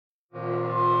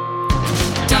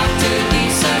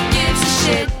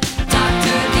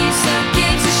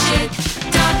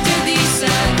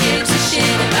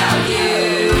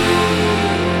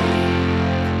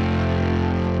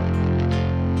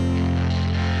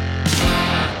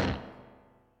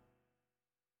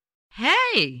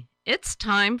Hey, it's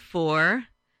time for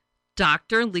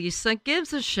Dr. Lisa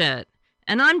Gives a Shit.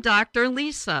 And I'm Dr.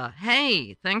 Lisa.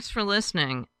 Hey, thanks for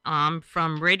listening. I'm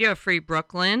from Radio Free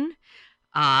Brooklyn,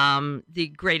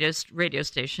 the greatest radio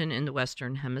station in the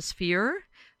Western Hemisphere.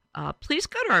 Please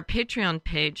go to our Patreon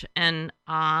page and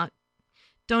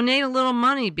donate a little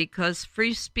money because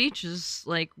free speech is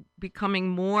like becoming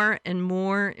more and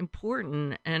more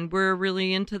important, and we're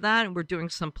really into that, and we're doing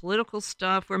some political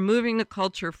stuff. We're moving the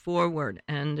culture forward,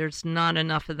 and there's not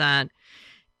enough of that.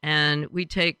 And we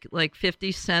take like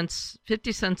 50 cents.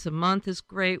 50 cents a month is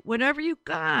great. Whatever you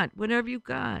got, whatever you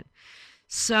got.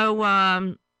 So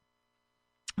on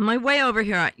my way over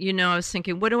here, I was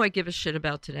thinking, what do I give a shit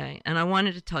about today? And I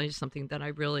wanted to tell you something that I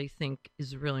really think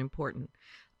is really important.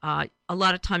 A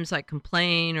lot of times I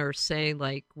complain or say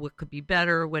like what could be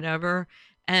better or whatever.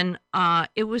 And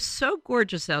it was so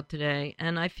gorgeous out today.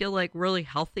 And I feel like really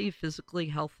healthy, physically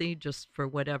healthy, just for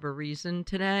whatever reason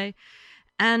today.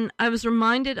 And I was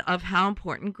reminded of how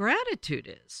important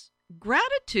gratitude is.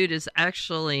 Gratitude is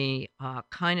actually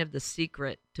kind of the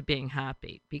secret to being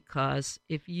happy, because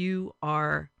if you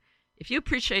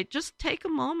appreciate, just take a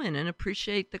moment and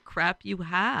appreciate the crap you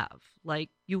have. Like,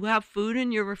 you have food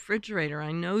in your refrigerator.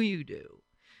 I know you do.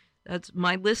 That's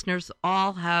my listeners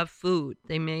all have food.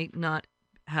 They may not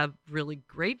have really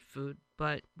great food,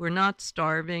 but we're not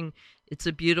starving. It's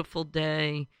a beautiful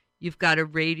day. You've got a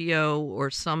radio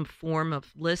or some form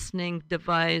of listening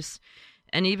device.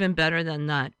 And even better than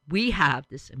that, we have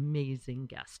this amazing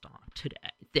guest on today.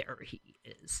 There he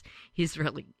is. He's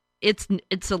really It's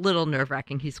a little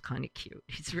nerve-wracking. He's kind of cute.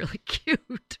 He's really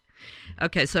cute.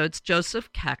 Okay, so it's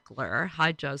Joseph Keckler.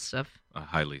 Hi, Joseph.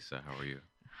 Hi, Lisa. How are you?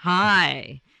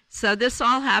 Hi. So this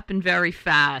all happened very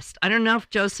fast. I don't know if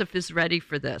Joseph is ready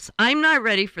for this. I'm not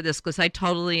ready for this because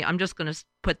I'm just going to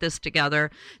put this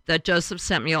together, that Joseph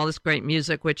sent me all this great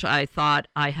music, which I thought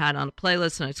I had on a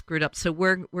playlist, and I screwed up. So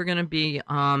we're going to be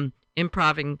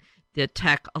improving the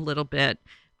tech a little bit.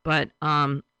 But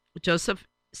Joseph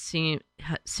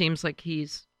seems like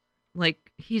he's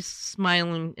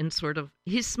smiling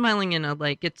he's smiling in a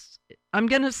I'm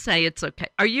gonna say it's okay.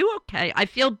 Are you okay? I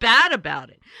feel bad about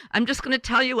it. I'm just gonna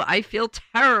tell you I feel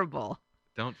terrible.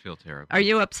 Don't feel terrible. Are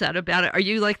you upset about it? Are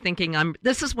you like thinking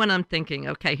this is when I'm thinking,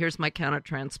 okay, here's my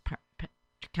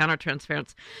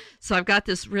countertransference. So I've got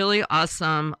this really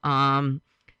awesome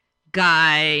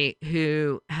guy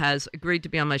who has agreed to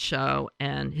be on my show,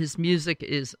 and his music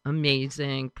is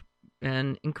amazing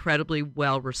and incredibly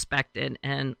well respected,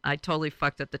 and I totally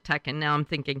fucked up the tech, and now I'm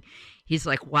thinking, he's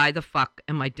like, why the fuck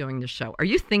am I doing the show? Are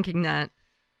you thinking that?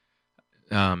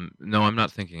 No, I'm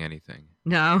not thinking anything.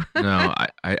 No? No,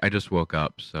 I just woke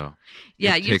up, so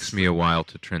yeah, it takes me a while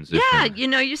to transition.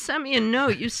 Yeah, you sent me a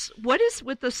note. What is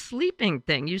with the sleeping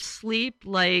thing? You sleep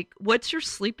what's your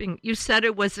sleeping? You said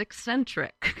it was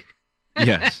eccentric.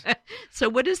 Yes. So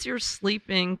what is your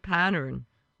sleeping pattern?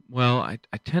 Well, I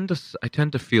tend to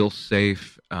feel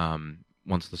safe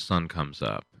once the sun comes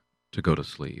up to go to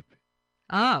sleep.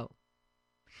 Oh,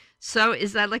 so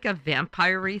is that like a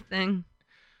vampire-y thing?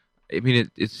 I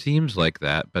mean, it seems like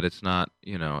that, but it's not.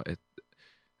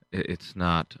 It's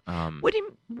not. What do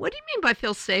you mean by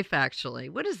feel safe? Actually,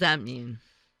 what does that mean?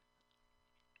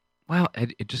 Well,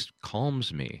 it just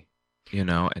calms me,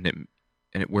 and I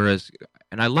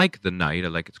like the night. I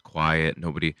like it's quiet.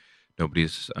 Nobody's.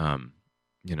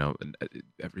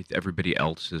 Everybody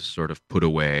else is sort of put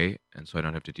away, and so I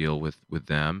don't have to deal with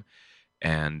them.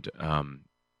 And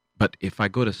but if I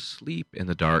go to sleep in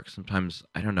the dark, sometimes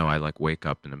I don't know. I wake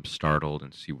up and I'm startled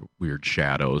and see weird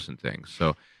shadows and things.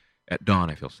 So at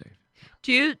dawn, I feel safe.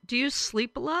 Do you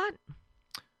sleep a lot,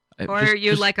 or are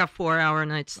you like a 4-hour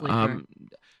night sleeper?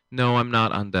 No, I'm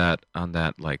not on that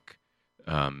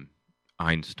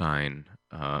Einstein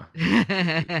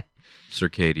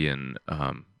circadian.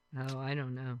 I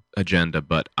don't know. Agenda,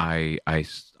 but I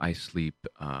sleep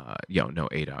 8 hours,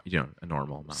 a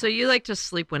normal amount. So you like to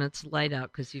sleep when it's light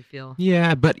out because you feel.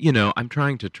 Yeah, but I'm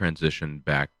trying to transition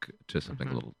back to something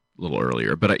a little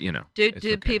earlier. But do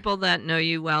okay. People that know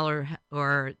you well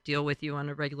or deal with you on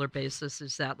a regular basis,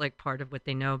 is that like part of what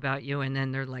they know about you? And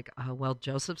then they're like, oh well,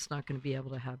 Joseph's not going to be able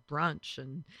to have brunch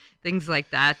and things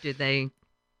like that.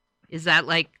 Is that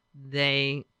like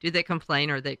do they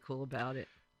complain, or are they cool about it?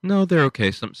 No, they're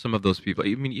okay. Some of those people.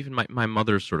 I mean, even my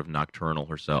mother's sort of nocturnal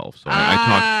herself, so I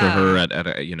talked to her at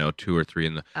 2 or 3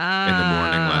 in the morning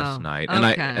last night,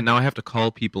 and now I have to call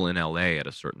people in LA at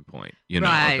a certain point, of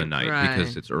the night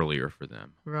because it's earlier for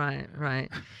them.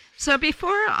 Right. So before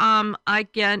I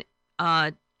get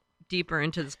deeper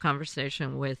into this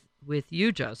conversation with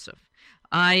you, Joseph,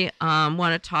 I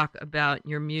want to talk about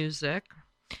your music.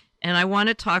 And I want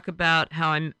to talk about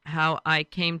how I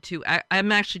came to.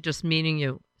 I'm actually just meeting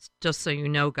you, just so you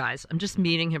know, guys. I'm just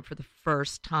meeting him for the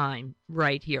first time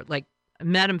right here. Like, I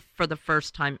met him for the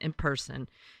first time in person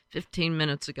 15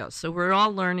 minutes ago. So we're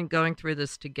all learning, going through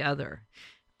this together.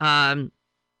 And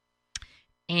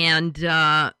here's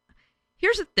the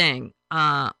thing.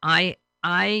 I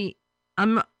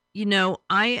am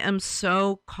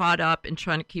so caught up in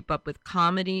trying to keep up with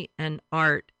comedy and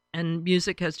art, and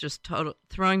music has just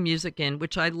throwing music in,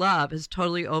 which I love, has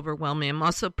totally overwhelmed me. I'm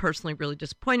also personally really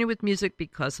disappointed with music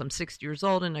because I'm 60 years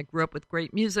old and I grew up with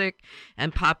great music,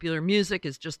 and popular music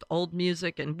is just old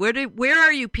music. And where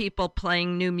are you people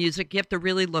playing new music? You have to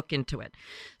really look into it.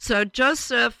 So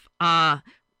Joseph,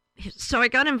 so I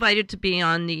got invited to be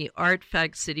on the Art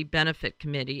Fag City Benefit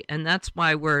Committee, and that's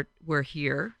why we're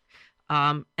here.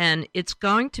 And it's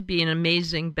going to be an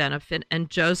amazing benefit. And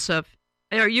Joseph,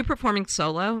 are you performing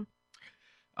solo?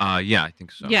 Yeah, I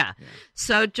think so. Yeah.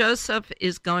 So Joseph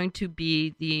is going to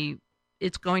be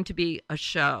it's going to be a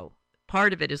show.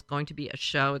 Part of it is going to be a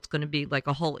show. It's going to be like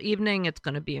a whole evening. It's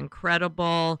going to be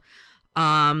incredible. So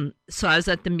I was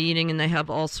at the meeting and they have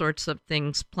all sorts of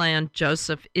things planned.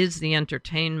 Joseph is the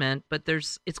entertainment, but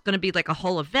it's going to be like a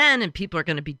whole event and people are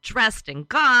going to be dressed in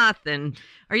goth. And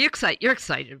are you excited? You're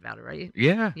excited about it, right?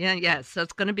 Yeah. Yeah. So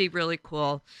it's going to be really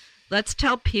cool. Let's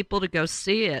tell people to go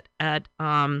see it at,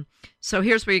 so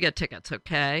here's where you get tickets,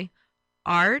 okay?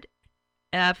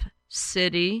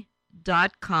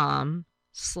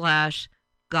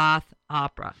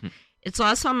 artfcity.com/gothopera. It's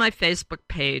also on my Facebook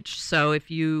page, so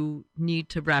if you need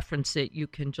to reference it, you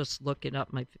can just look it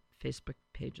up. My Facebook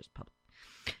page is public.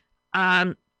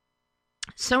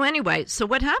 So anyway, so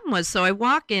what happened was, so I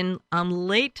walk in, I'm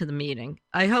late to the meeting.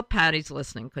 I hope Patty's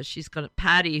listening because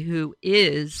Patty, who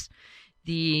is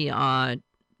the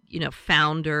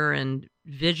founder and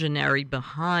visionary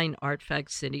behind Art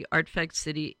Fag City. Art Fag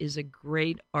City is a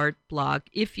great art blog.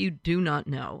 If you do not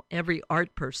know, every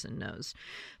art person knows,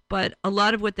 but a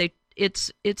lot of what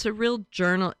it's a real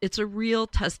journal. It's a real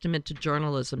testament to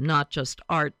journalism, not just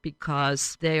art,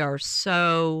 because they are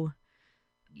so,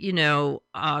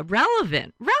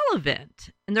 relevant,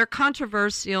 and they're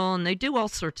controversial, and they do all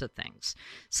sorts of things.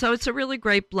 So it's a really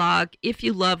great blog if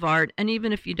you love art, and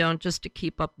even if you don't, just to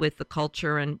keep up with the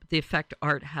culture and the effect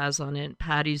art has on it. And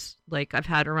Patty's, like, I've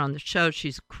had her on the show.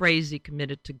 She's crazy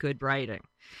committed to good writing,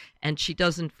 and she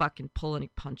doesn't fucking pull any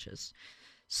punches.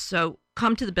 So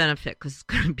come to the benefit because it's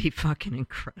going to be fucking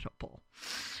incredible.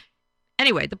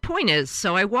 Anyway, the point is,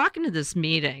 so I walk into this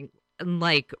meeting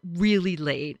like really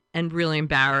late and really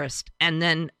embarrassed, and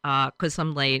then because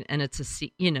I'm late and it's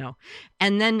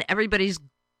and then everybody's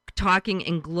talking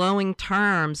in glowing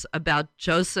terms about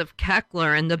Joseph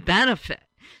Keckler and the benefit.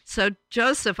 So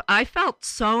Joseph, I felt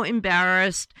so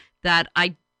embarrassed that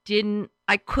I couldn't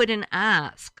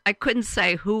ask. I couldn't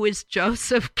say, who is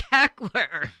Joseph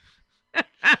Keckler?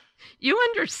 You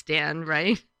understand,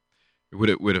 right? It would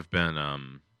have been. I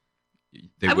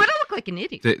would have looked like an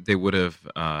idiot. They would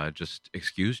have just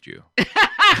excused you.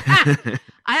 I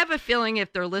have a feeling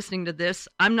if they're listening to this,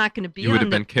 I'm not going to be. You would have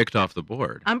been kicked off the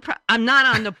board. I'm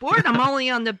not on the board. I'm only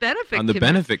on the benefit. On the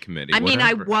benefit committee. I mean,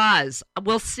 I was.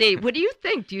 We'll see. What do you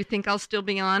think? Do you think I'll still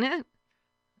be on it?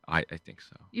 I think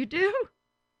so. You do?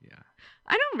 Yeah.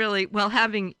 I don't really. Well,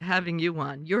 having you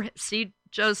on,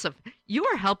 Joseph, you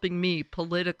are helping me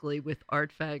politically with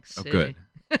Art Fag City.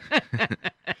 Oh, good.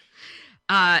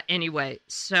 Anyway,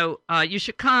 so you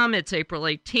should come. It's April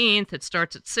 18th. It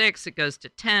starts at 6. It goes to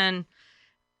 10.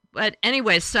 But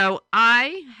anyway, so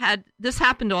this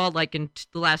happened all like in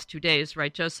the last 2 days,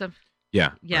 right, Joseph?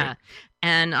 Yeah. Right.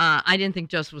 And I didn't think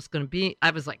Joseph was going to be.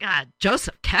 I was like,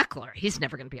 Joseph Keckler, he's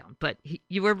never going to be on. But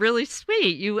you were really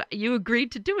sweet. You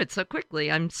agreed to do it so quickly.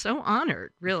 I'm so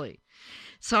honored, really.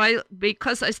 So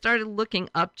because I started looking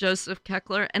up Joseph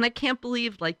Keckler, and I can't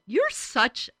believe, like, you're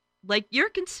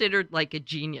considered like a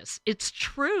genius. It's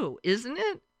true, isn't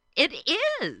it? It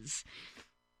is.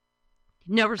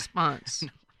 No response.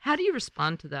 How do you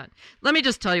respond to that? Let me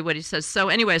just tell you what he says. So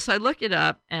anyway, so I look it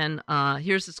up, and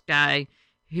here's this guy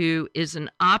who is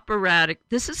an operatic.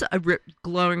 This is a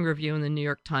glowing review in the New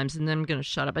York Times, and then I'm going to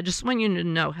shut up. I just want you to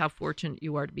know how fortunate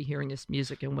you are to be hearing this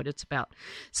music and what it's about.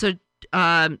 So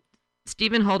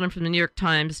Stephen Holden from the New York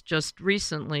Times just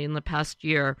recently, in the past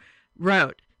year,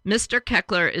 wrote, Mr.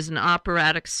 Keckler is an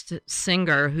operatic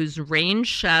singer whose range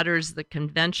shatters the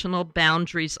conventional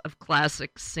boundaries of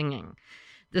classic singing.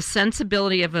 The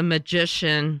sensibility of a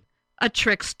magician, a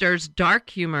trickster's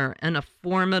dark humor, and a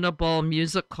formidable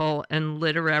musical and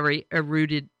literary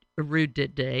erudition.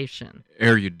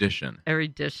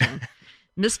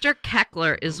 Mr.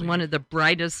 Keckler is one of the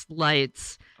brightest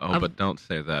lights Oh, but don't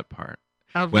say that part.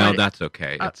 Of Well, what? that's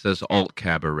okay. It says alt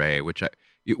cabaret, which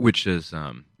is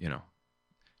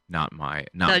not my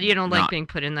not So you don't like not being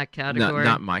put in that category.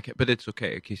 not my but it's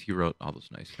okay because he wrote all those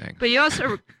nice things. But you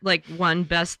also like won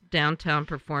best downtown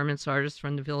performance artist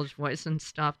from the Village Voice and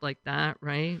stuff like that,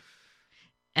 right?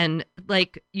 And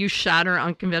like you shatter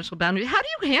unconventional boundaries. How do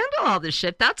you handle all this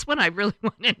shit? That's what I really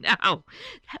want to know.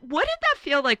 What did that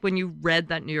feel like when you read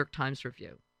that New York Times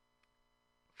review?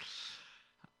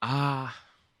 Gosh.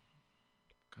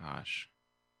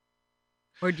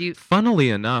 Or do you? Funnily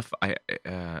enough, I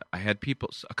had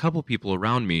a couple people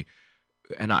around me,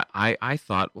 and I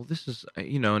thought, well, this is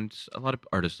and a lot of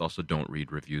artists also don't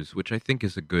read reviews, which I think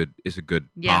is a good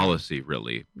Yeah. policy,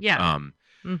 really. Yeah.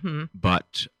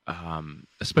 But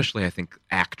especially I think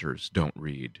actors don't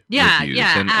read Yeah, reviews,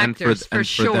 yeah, and actors, for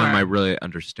for them, sure. I really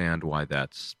understand why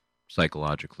that's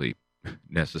psychologically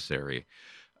necessary.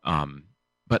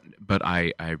 But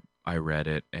I read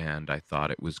it and I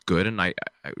thought it was good, and I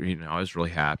was really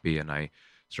happy, and I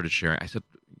started sharing. I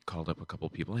called up a couple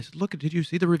of people. I said, "Look, did you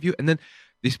see the review?" And then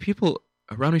these people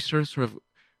around me started sort of,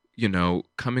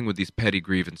 coming with these petty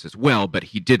grievances. Well, but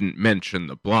he didn't mention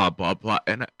the blah blah blah,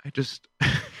 and I just.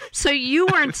 So you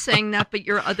weren't saying that, but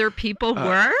your other people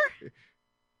were?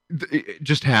 It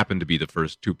just happened to be the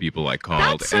first two people I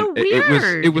called. That's so and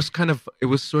weird. It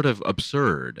was sort of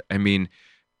absurd. I mean,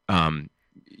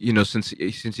 since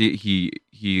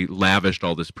he lavished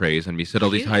all this praise and he said all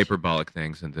these Huge. hyperbolic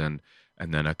things, and then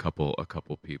a couple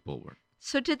people were.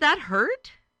 So did that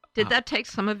hurt? Did that take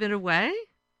some of it away?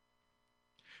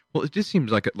 Well, it just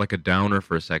seems like a downer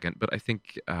for a second, but I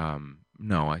think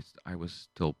no, I was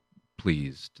still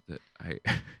pleased that I.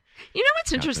 You know what's got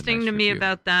the interesting nice to me review.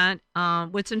 about that?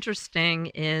 What's interesting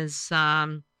is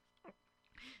that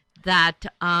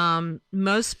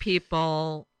most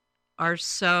people are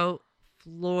so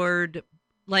floored.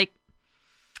 Like,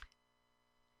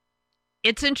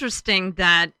 it's interesting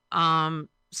that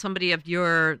somebody of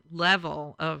your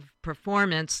level of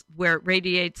performance, where it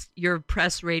radiates, your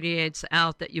press radiates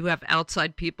out that you have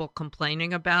outside people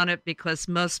complaining about it, because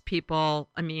most people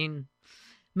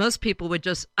would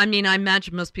just, I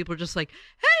imagine most people are just like,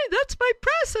 hey, that's my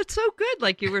press. That's so good.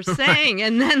 Like you were saying.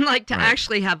 And then like to Right.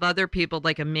 actually have other people,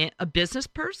 like a business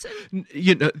person.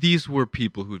 These were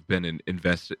people who'd been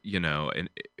invested in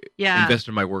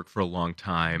my work for a long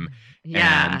time.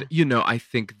 Yeah. And, I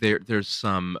think there's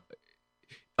some,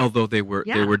 although they were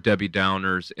Debbie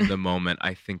Downers in the moment,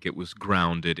 I think it was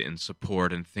grounded in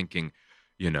support and thinking,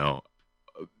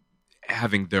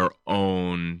 having their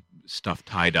own stuff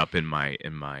tied up in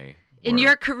your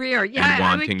work, career. Yeah. and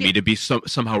wanting me to be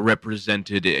somehow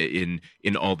represented in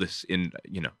all this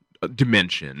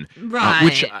dimension, Right.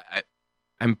 which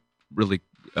I'm really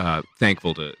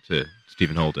thankful to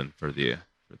Stephen Holden for the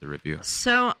review.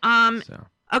 So, So.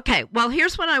 okay, well,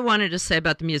 here's what I wanted to say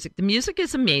about the music. The music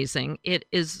is amazing. It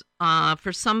is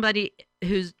for somebody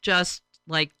who's just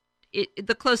like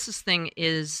the closest thing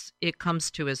is it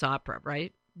comes to his opera,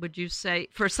 right? Would you say,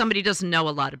 for somebody who doesn't know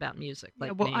a lot about music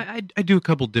like well, me? I do a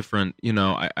couple different.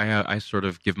 I sort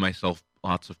of give myself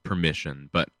lots of permission,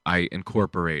 but I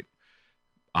incorporate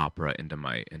opera into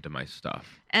my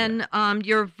stuff. And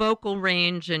your vocal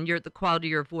range and the quality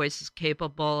of your voice is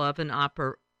capable of an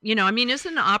opera.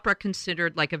 Isn't an opera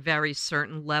considered like a very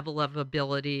certain level of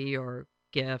ability or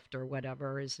gift or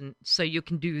whatever? Isn't so you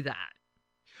can do that?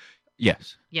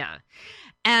 Yes. Yeah.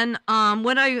 And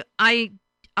what I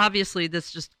obviously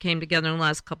this just came together in the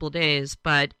last couple of days,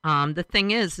 but the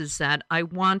thing is that I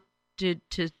wanted to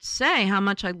say how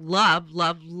much I love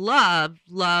the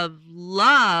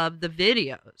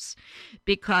videos,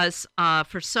 because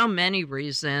for so many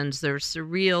reasons, they're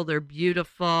surreal, they're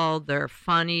beautiful, they're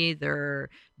funny, they're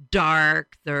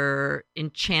dark, they're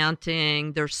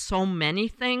enchanting, there's so many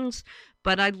things.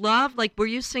 But I love, like, were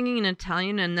you singing in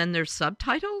Italian and then there's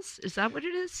subtitles? Is that what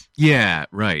it is? Yeah,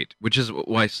 right. Which is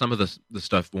why some of the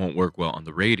stuff won't work well on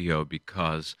the radio,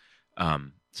 because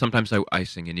sometimes I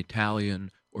sing in Italian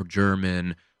or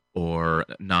German or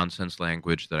nonsense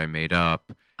language that I made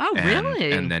up. Oh,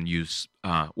 really? And then use,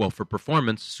 for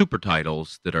performance, super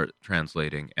titles that are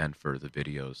translating, and for the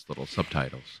videos, little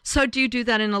subtitles. So do you do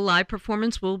that in a live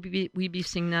performance? Will we be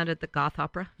seeing that at the Goth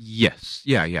Opera? Yes.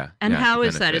 Yeah. And how the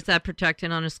is that? benefit. Is that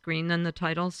projected on a screen then, the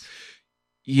titles?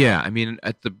 Yeah,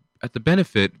 at the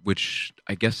benefit, which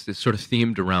I guess is sort of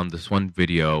themed around this one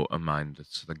video of mine,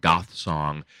 that's the Goth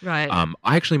song. Right.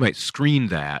 I actually might screen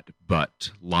that, but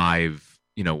live,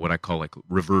 what I call like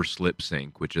reverse lip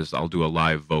sync, which is I'll do a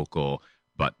live vocal,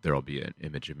 but there'll be an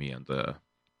image of me on the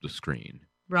screen.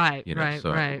 Right, We right.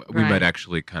 might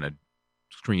actually kind of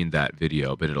screen that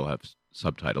video, but it'll have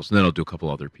subtitles, and then I'll do a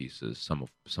couple other pieces, some of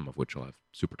which will have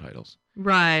super titles.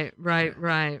 Right.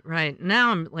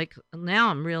 Now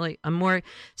I'm more.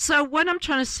 So what I'm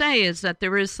trying to say is that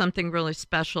there is something really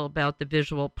special about the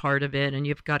visual part of it, and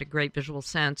you've got a great visual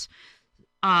sense,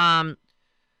 and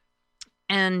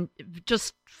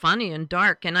just funny and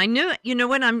dark. And I knew,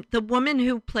 the woman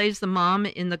who plays the mom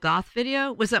in the goth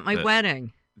video was at my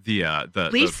wedding. The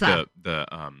Lisa,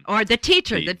 or the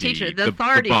teacher, the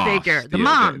authority boss, figure, the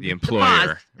mom, the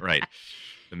employer, right?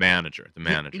 The manager.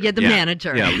 Yeah, the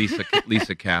manager. Yeah,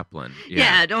 Lisa Kaplan.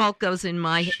 Yeah, it all goes in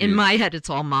my head. It's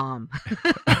all mom.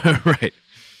 Right.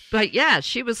 But yeah,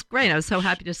 she was great. I was so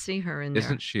happy to see her in there.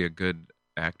 Isn't she a good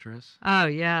actress? Oh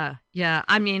yeah.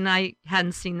 I mean, I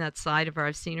hadn't seen that side of her.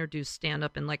 I've seen her do stand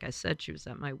up, and like I said, she was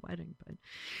at my wedding,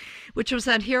 which was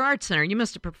at Here Art Center. You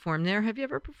must have performed there. Have you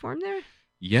ever performed there?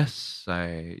 Yes,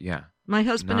 My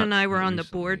husband and I were on the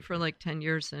board for like 10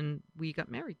 years, and we got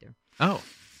married there. Oh.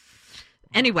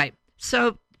 Anyway,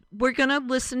 so we're going to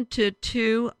listen to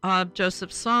two of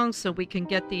Joseph's songs so we can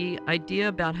get the idea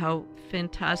about how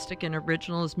fantastic and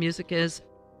original his music is.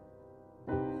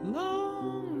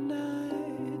 Long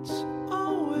nights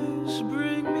always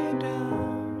bring me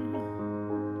down.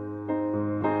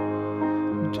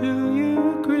 Do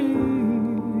you agree?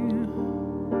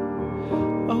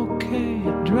 Okay,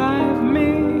 drive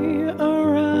me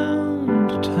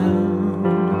around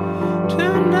town.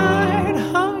 Tonight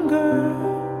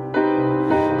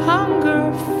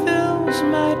hunger fills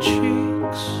my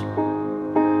cheeks.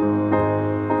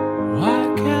 Why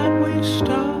can't we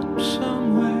stop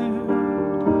somewhere?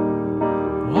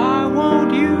 Why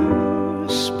won't you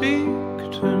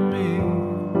speak to me?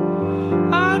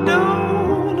 I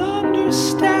don't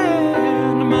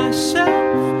understand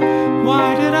myself.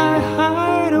 Why did I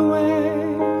hide away?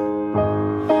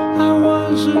 I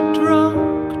was a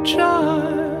drunk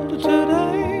child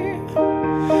today.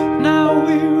 Now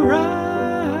we ride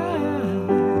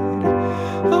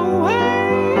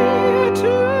away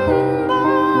tonight.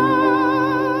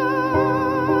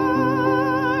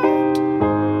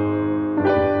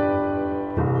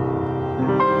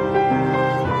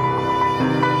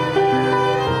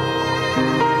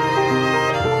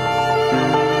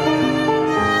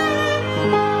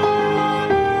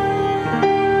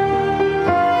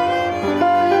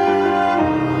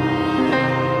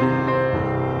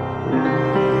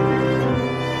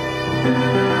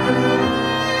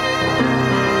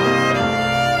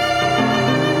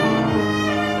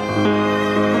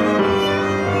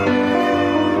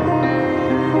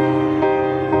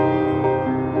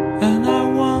 And I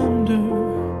wonder,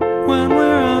 when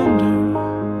we're under,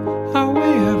 are we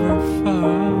ever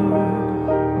far?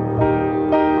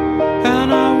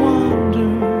 And I wonder,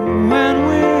 when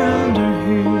we're under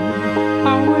here,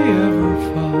 are we ever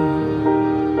far?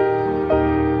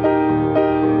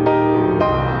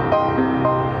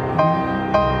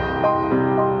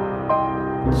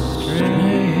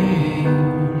 Strange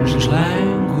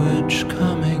language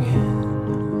coming in.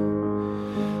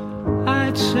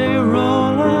 I'd say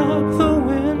roll up the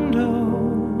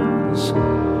windows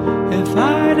if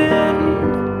I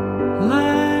didn't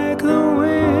like the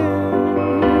wind.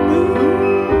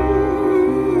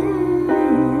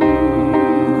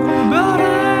 But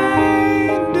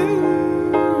I do.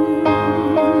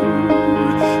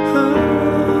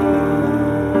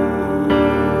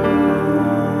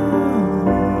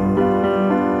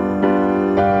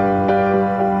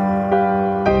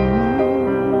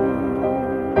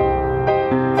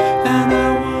 And I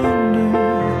wonder,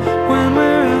 when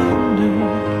we're under,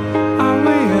 are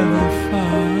we ever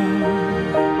far?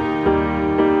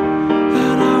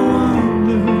 And I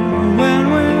wonder, when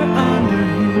we're under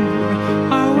here,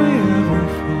 are we ever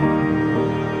far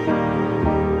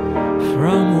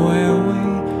from where we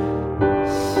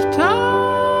started?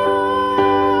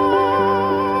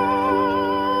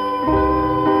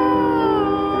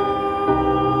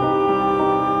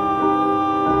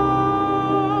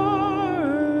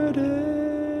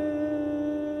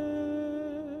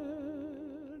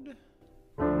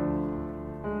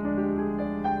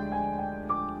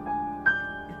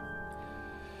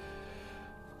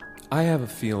 I have a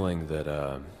feeling that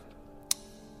a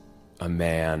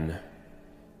man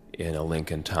in a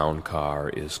Lincoln Town car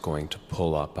is going to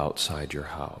pull up outside your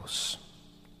house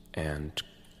and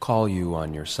call you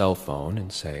on your cell phone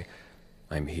and say,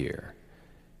 "I'm here."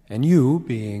 And you,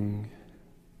 being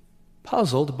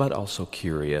puzzled but also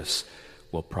curious,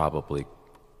 will probably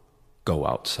go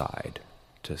outside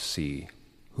to see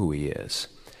who he is.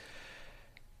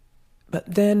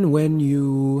 But then when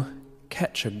you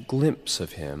catch a glimpse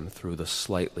of him through the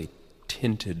slightly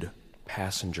tinted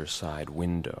passenger side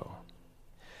window,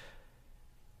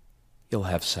 he'll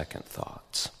have second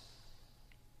thoughts.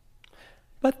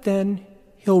 But then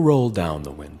he'll roll down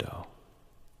the window,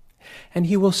 and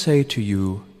he will say to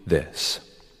you this: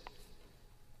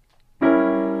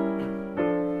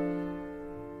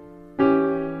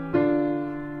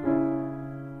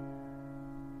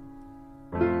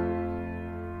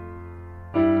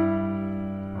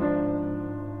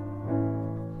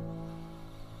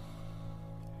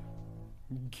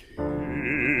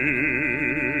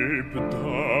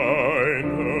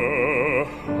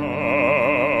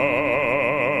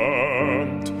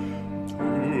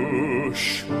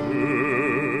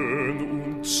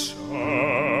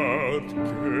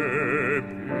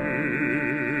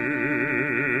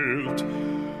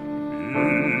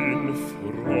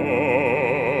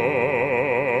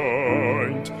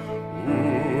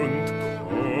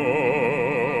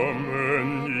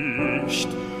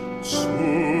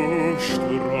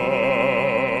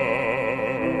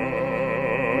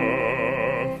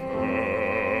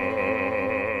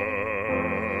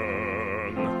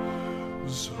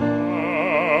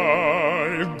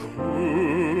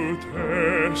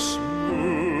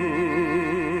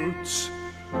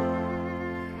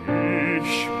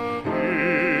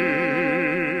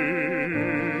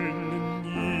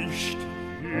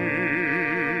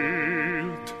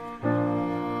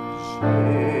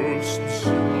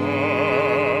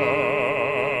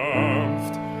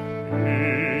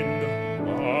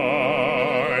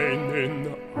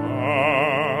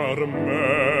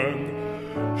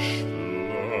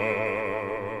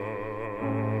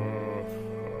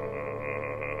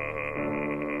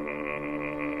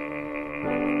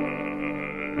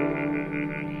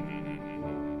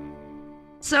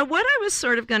 So what I was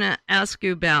sort of going to ask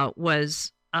you about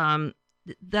was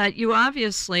that you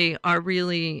obviously are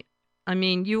really, I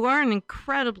mean, you are an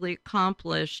incredibly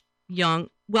accomplished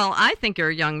well, I think you're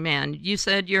a young man. You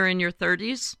said you're in your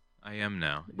 30s? I am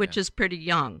now. Which is pretty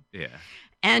young. Yeah.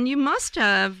 And you must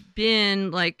have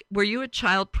been, like, were you a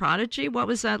child prodigy? What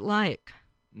was that like?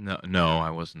 No, I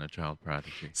wasn't a child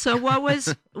prodigy. So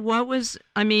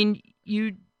I mean,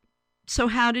 so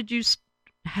how did you,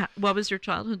 what was your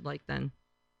childhood like then?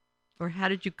 Or how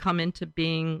did you come into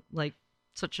being like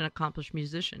such an accomplished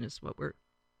musician is what we're...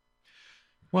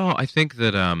 Well, I think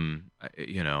that,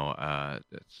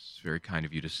 that's very kind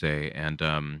of you to say. And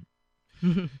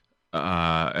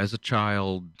as a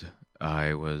child,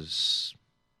 I was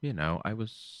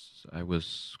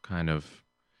kind of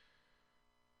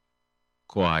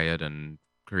quiet and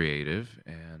creative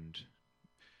and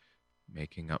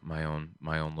making up my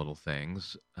own little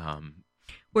things.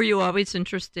 Were you always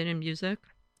interested in music?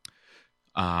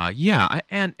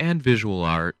 And visual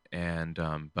art, and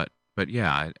but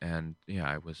yeah,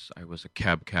 I was a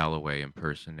Cab Calloway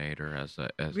impersonator as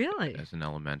really? As an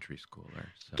elementary schooler.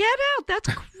 So, get out! That's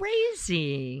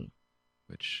crazy.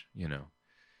 Which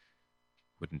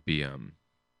wouldn't be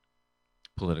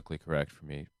politically correct for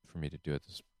me to do at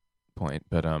this point,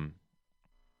 but I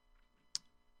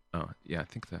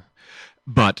think that.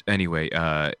 But anyway,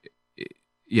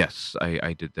 yes,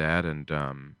 I did that, and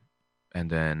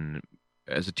then.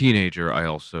 As a teenager, I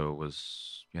also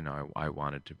was, I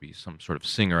wanted to be some sort of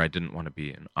singer. I didn't want to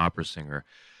be an opera singer,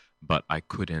 but I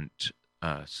couldn't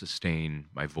sustain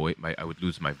my voice. I would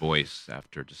lose my voice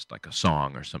after just like a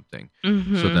song or something.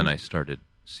 Mm-hmm. So then I started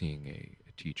seeing a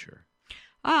teacher.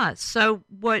 So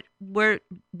what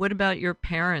about your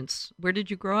parents? Where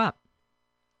did you grow up?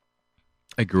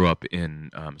 I grew up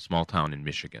in a small town in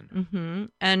Michigan. Mm-hmm.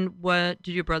 And what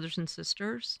did your brothers and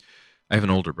sisters? I have an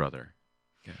older brother.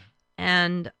 Yeah.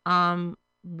 And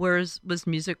was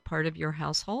music part of your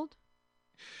household?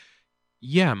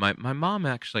 Yeah, my mom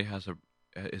actually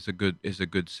is a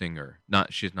good singer.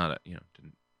 She's not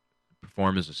didn't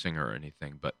perform as a singer or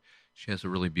anything, but she has a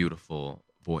really beautiful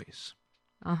voice.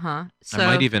 So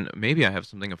I might maybe I have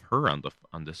something of her on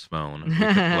this phone. We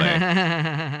could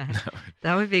play.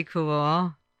 That would be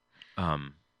cool.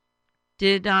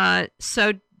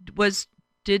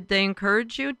 Did they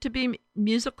encourage you to be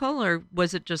musical, or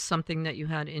was it just something that you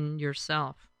had in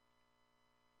yourself?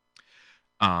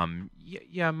 My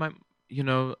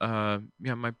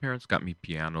parents got me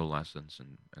piano lessons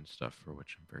and stuff, for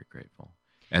which I'm very grateful.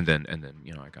 And then I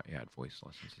had voice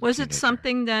lessons. Was it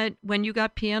something that when you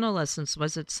got piano lessons,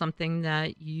 was it something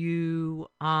that you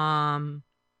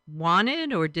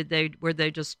wanted, or were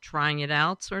they just trying it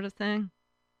out, sort of thing?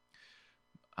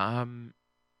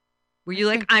 Were you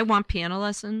like, I want piano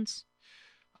lessons?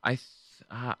 I'm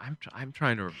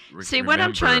trying to see remember. what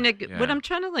I'm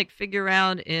trying to like figure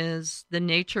out is the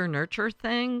nature nurture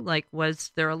thing. Like,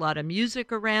 was there a lot of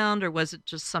music around, or was it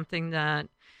just something that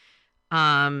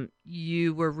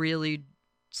you were really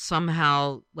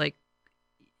somehow like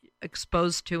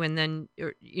exposed to, and then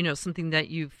something that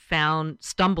you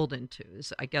stumbled into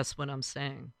is, I guess, what I'm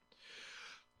saying.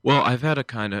 Well, I've had a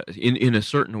kind of, in a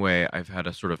certain way, I've had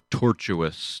a sort of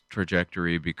tortuous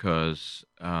trajectory because,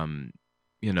 then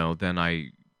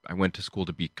I went to school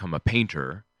to become a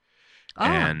painter,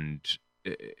 and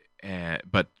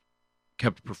but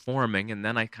kept performing, and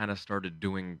then I kind of started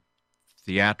doing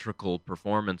theatrical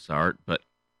performance art, but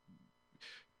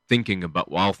thinking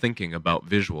about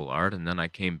visual art, and then I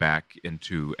came back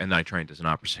and I trained as an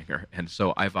opera singer, and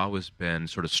so I've always been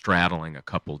sort of straddling a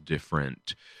couple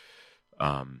different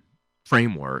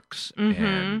frameworks,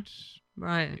 and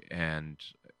right, and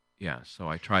yeah, so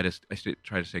I try to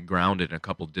stay grounded in a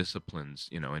couple disciplines,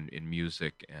 in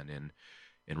music and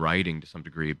in writing to some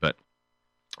degree, but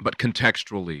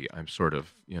contextually, I'm sort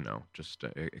of, just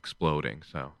exploding,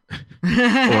 so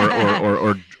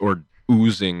or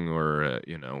oozing, or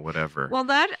whatever. Well,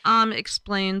 that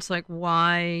explains like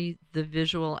why the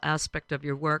visual aspect of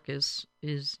your work is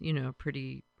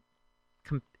pretty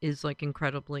is like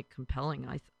incredibly compelling.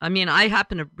 I mean, I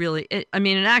happen to really. It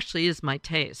actually is my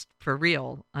taste for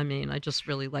real. I mean, I just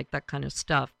really like that kind of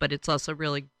stuff, but it's also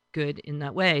really good in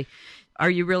that way. Are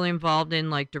you really involved in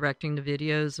like directing the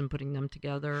videos and putting them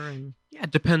together? And yeah,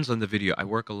 it depends on the video. I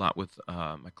work a lot with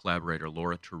my collaborator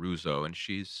Laura Teruzzo, and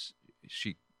she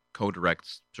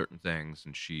co-directs certain things,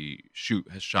 and she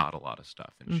has shot a lot of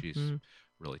stuff, and she's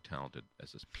really talented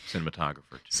as a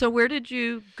cinematographer too. So where did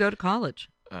you go to college?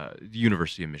 The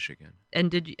University of Michigan.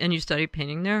 And you studied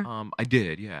painting there? I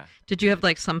did, yeah. Did you have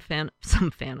like some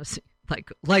fantasy?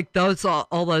 Like those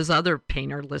all those other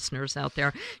painter listeners out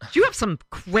there. Did you have some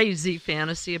crazy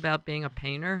fantasy about being a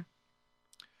painter?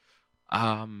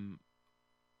 I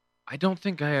don't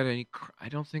think I had any. I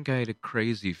don't think I had a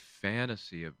crazy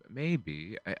fantasy.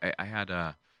 Maybe I had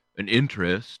an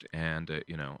interest, and I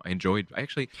enjoyed.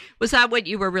 Was that what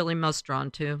you were really most drawn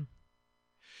to?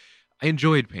 I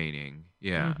enjoyed painting.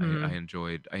 Yeah, I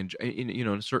enjoyed. In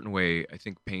a certain way, I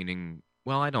think painting.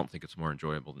 Well, I don't think it's more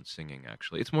enjoyable than singing.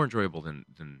 Actually, it's more enjoyable than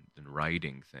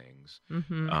writing things.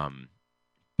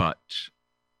 But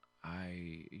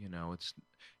it's,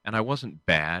 and I wasn't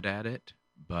bad at it,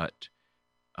 but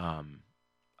I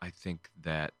think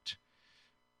that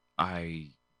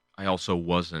I also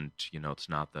wasn't. It's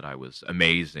not that I was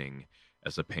amazing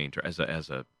as a painter, as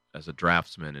a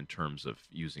draftsman in terms of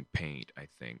using paint. I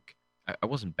think I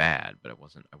wasn't bad, but I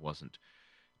wasn't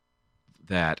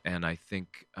that, and I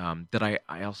think that I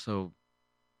also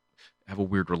have a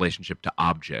weird relationship to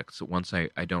objects. Once I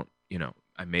don't,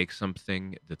 I make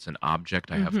something that's an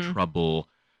object, I have trouble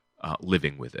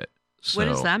living with it. So, what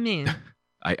does that mean?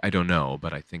 I don't know,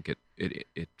 but I think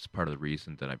it's part of the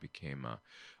reason that I became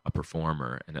a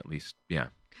performer, and at least, yeah.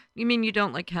 You mean you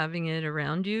don't like having it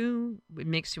around you? It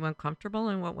makes you uncomfortable?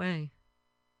 In what way?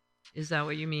 Is that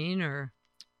what you mean, or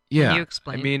can you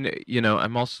explain? I mean,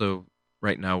 I'm also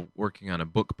right now working on a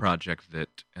book project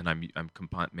and I'm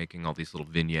making all these little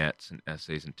vignettes and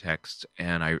essays and texts,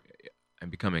 and I'm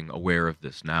becoming aware of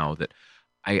this now, that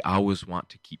I always want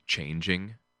to keep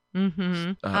changing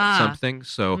something.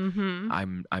 So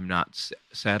I'm not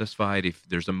satisfied. If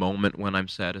there's a moment when I'm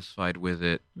satisfied with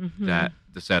it, that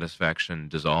the satisfaction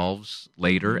dissolves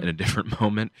later in a different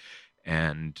moment,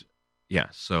 and yeah.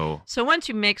 So once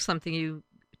you make something, you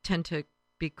tend to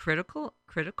be critical.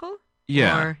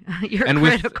 Yeah, or you're and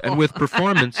critical. with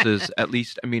performances, at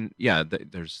least, I mean, yeah,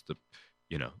 there's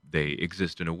they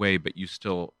exist in a way, but you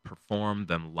still perform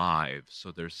them live,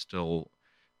 so there's still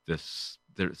this.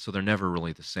 So they're never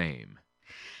really the same.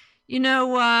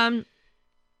 It's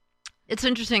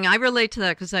interesting. I relate to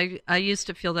that because I used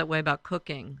to feel that way about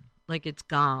cooking, like it's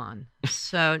gone.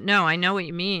 So no, I know what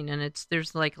you mean, and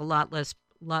there's like a lot less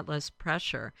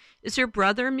pressure. Is your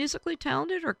brother musically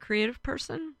talented or creative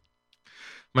person?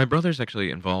 My brother's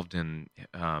actually involved in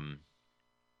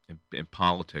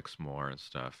politics more and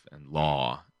stuff, and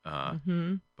law,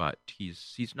 but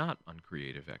he's not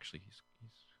uncreative, actually.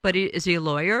 But is he a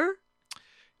lawyer?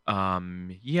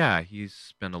 Yeah,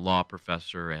 he's been a law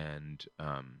professor, and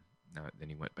then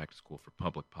he went back to school for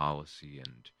public policy,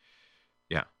 and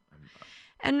yeah.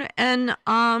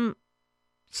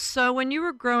 So when you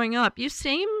were growing up, you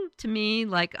seem to me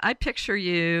like, I picture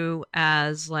you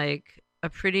as like a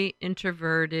pretty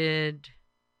introverted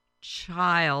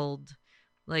child,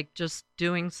 like just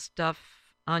doing stuff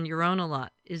on your own a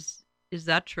lot. Is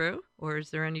that true, or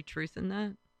is there any truth in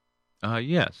that?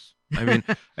 Yes. I mean,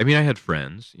 I had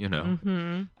friends,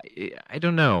 I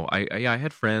don't know. I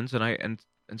had friends, and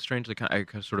strangely, I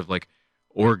sort of like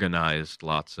organized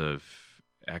lots of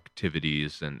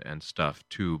activities and stuff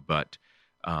too. But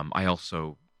I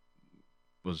also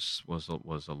was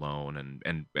alone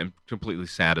and completely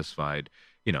satisfied,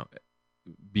 you know,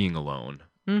 being alone.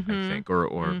 I think,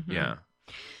 or yeah.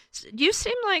 You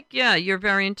seem like, yeah, you're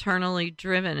very internally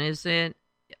driven.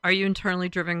 Are you internally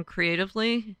driven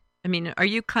creatively? I mean, are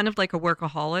you kind of like a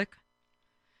workaholic?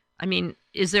 I mean,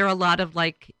 is there a lot of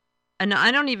like, and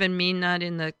I don't even mean that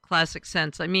in the classic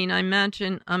sense. I mean,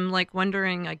 I'm like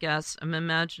wondering, I guess,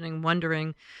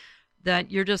 wondering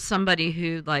that you're just somebody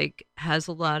who like has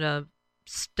a lot of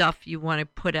stuff you want to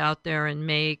put out there and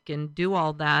make and do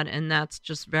all that, and that's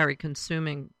just very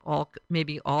consuming,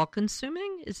 maybe all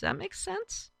consuming. Does that make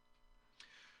sense?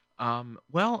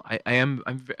 Well, I'm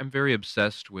very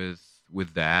obsessed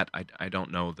with that. I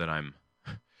don't know that I'm,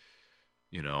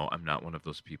 I'm not one of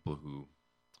those people who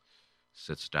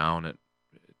sits down at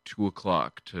 2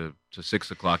 o'clock to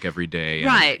 6 o'clock every day.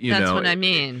 Right, And, that's what I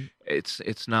mean.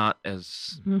 It's not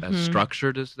as Mm-hmm.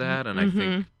 structured as that, and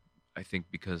Mm-hmm. I think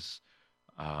because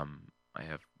I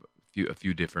have a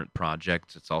few different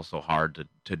projects, it's also hard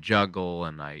to juggle,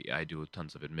 and I do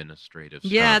tons of administrative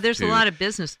Yeah, stuff there's too. a lot of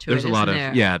business to There's it, a lot isn't of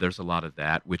there? yeah, there's a lot of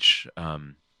that, which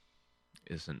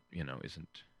isn't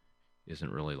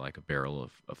really like a barrel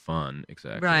of fun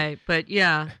exactly. Right, but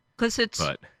yeah, because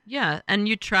But yeah, and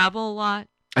you travel a lot.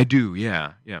 I do,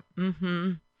 yeah.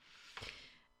 Mm-hmm.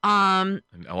 I'm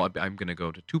going to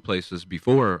go to two places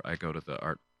before I go to the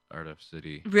Art of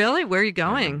City. Really? Where are you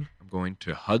going? I'm going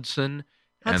to Hudson,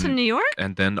 Hudson, New York?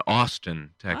 and then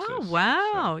Austin, Texas. Oh,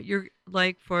 wow. You're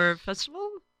like for a festival?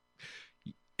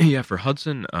 Yeah, for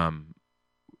Hudson,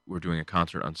 we're doing a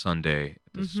concert on Sunday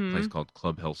at this Mhm. place called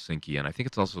Club Helsinki, and I think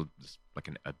it's also like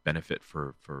a benefit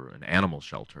for an animal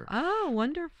shelter. Oh,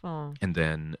 wonderful. And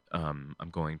then I'm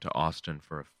going to Austin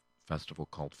for a festival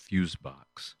called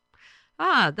Fusebox.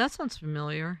 Ah, that sounds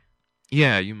familiar.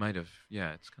 Yeah, you might have.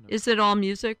 Yeah, it's kind of. Is it all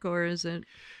music or is it?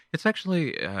 It's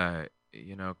actually,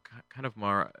 kind of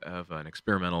more of an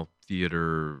experimental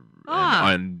theater Ah.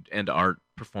 and art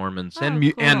performance Oh,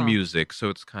 and cool. music. So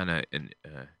it's kind of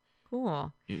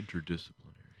Cool. interdisciplinary.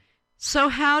 So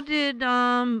how did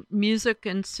music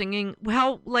and singing,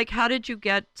 how did you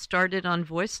get started on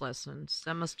voice lessons?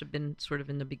 That must have been sort of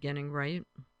in the beginning, right?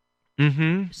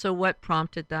 Mm-hmm. So what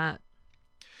prompted that?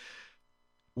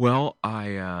 Well,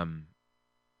 I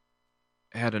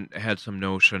had some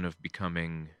notion of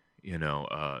becoming,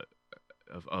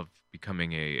 of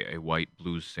becoming a white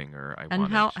blues singer. And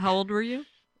how old were you?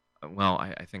 Well,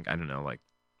 I think I don't know, like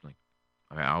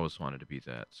I always wanted to be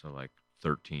that. So like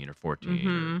 13 or 14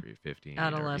 Mhm. or 15,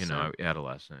 Adolescent. or,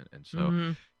 adolescent, and so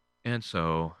Mhm. and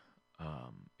so, I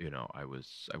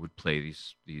would play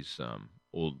these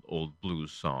old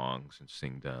blues songs and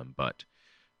sing them, but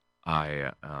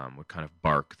I would kind of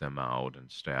bark them out and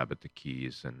stab at the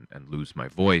keys and lose my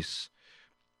voice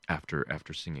after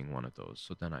singing one of those.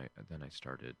 So then I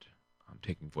started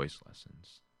taking voice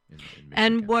lessons in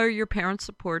And Michigan. were your parents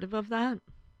supportive of that?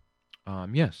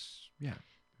 Yes, yeah.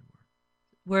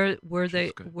 Were Which they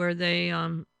is good.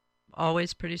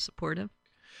 always pretty supportive?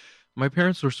 My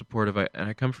parents were supportive, and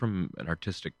I come from an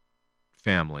artistic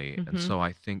family, and Mhm. so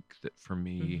I think that for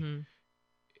me, Mhm.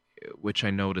 which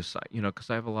I notice, because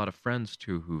I have a lot of friends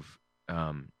too who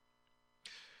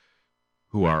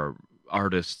are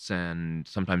artists and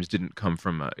sometimes didn't come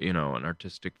from an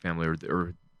artistic family, or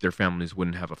their families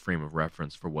wouldn't have a frame of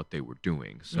reference for what they were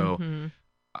doing. So Mhm.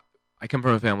 I come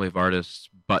from a family of artists,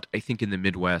 but I think in the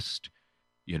Midwest,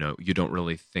 you don't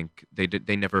really think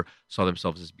they never saw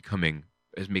themselves as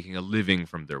making a living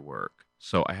from their work.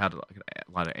 So I had a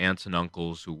lot of aunts and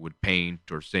uncles who would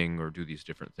paint or sing or do these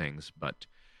different things, but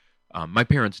my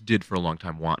parents did for a long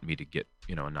time want me to get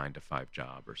a 9-to-5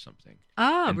 job or something.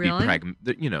 Oh, And really?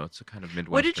 it's a kind of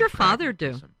Midwestern. What did your father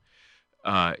do?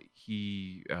 pragmatism.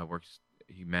 He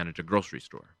managed a grocery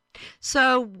store.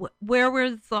 So where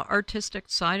were the artistic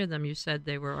side of them? You said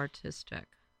they were artistic.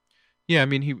 Yeah, I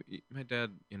mean, my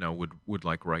dad, would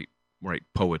like write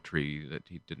poetry that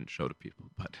he didn't show to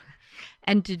people, but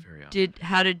And very often. did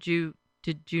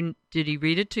he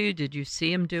read it to you? Did you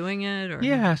see him doing it? Or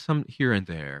Yeah, some here and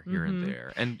there,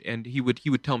 Mhm. and he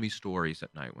would tell me stories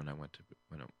at night when I went to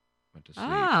sleep,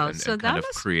 Oh, and, so and that kind of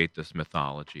must- create this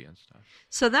mythology and stuff.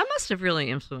 So that must have really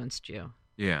influenced you.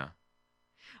 Yeah,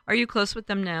 Are you close with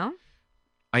them now?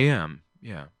 I am.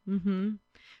 Yeah. Mm-hmm.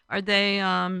 Are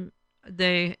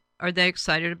they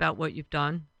excited about what you've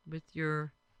done with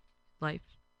your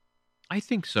life? I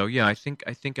think so. Yeah, I think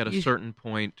at a You- certain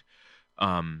point,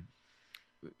 for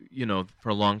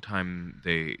a long time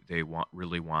they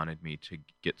really wanted me to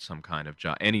get some kind of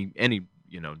job, any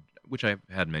which I've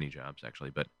had many jobs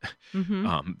actually, but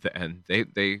Mm-hmm. and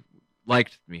they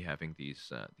liked me having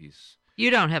these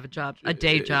You don't have a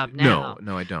day job now.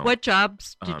 No, I don't. What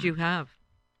jobs did you have?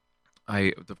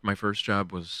 My first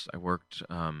job was I worked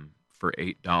for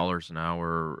 $8 an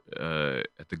hour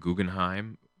at the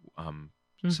Guggenheim,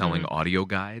 selling audio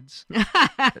guides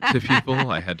to people.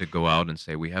 I had to go out and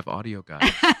say, we have audio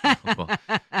guides available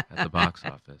at the box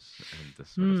office and this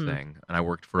sort of thing. And I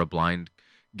worked for a blind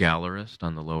gallerist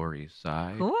on the Lower East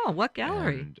Side. Cool. What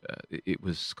gallery? And it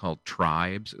was called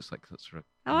Tribes. It's like sort of.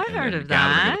 Oh, I heard of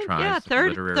Gathering that. of Tribes, Yeah, like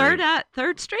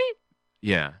Third Street.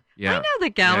 Yeah. I know the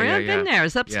gallery. Yeah, I've been there.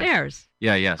 It's upstairs.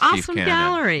 Yeah. Steve Awesome Cannon.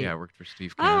 gallery. Yeah, I worked for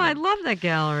Steve Cannon. Oh, I love that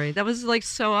gallery. That was like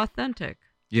so authentic.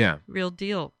 Yeah. Real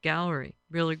deal gallery.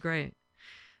 Really great.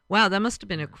 Wow, that must have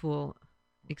been a cool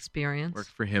experience.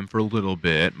 Worked for him for a little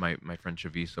bit. My friend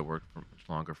Chavisa worked for much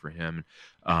longer for him.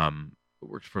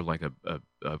 Worked for like a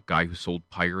guy who sold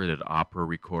pirated opera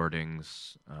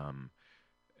recordings.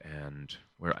 And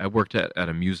where I worked at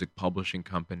a music publishing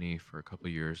company for a couple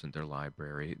of years in their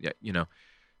library. Yeah,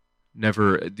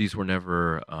 these were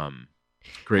never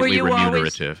greatly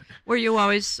remunerative. Were you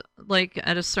always like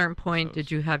at a certain point?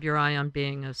 Did you have your eye on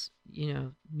being a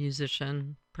music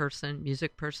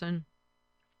person?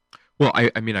 Well,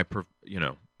 I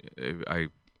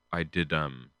did.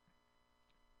 I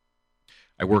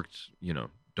worked,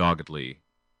 doggedly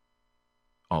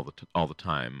all the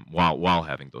time while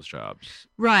having those jobs.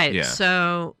 Right. Yeah.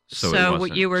 So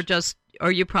it you were just, or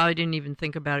you probably didn't even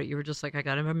think about it. You were just like, I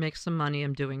got to make some money.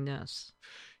 I'm doing this.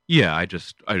 Yeah. I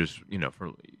just for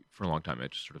a long time I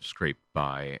just sort of scraped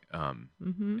by and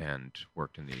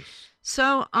worked in these.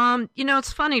 So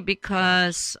it's funny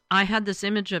because I had this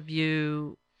image of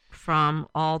you from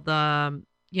all the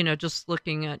just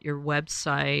looking at your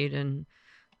website and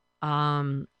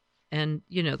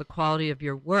the quality of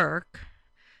your work.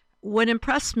 What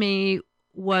impressed me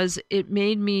was it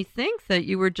made me think that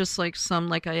you were just like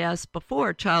like I asked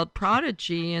before, child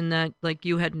prodigy, and that like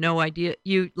you had no idea,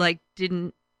 you like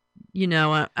didn't,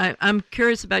 I'm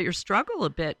curious about your struggle a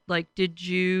bit. Like,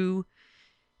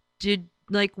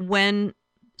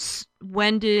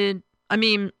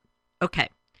 okay.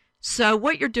 So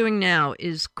what you're doing now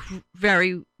is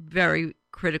very, very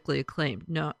critically acclaimed.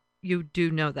 No, you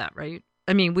do know that, right?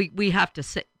 I mean, we have to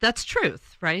say that's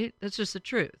truth, right? That's just the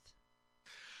truth.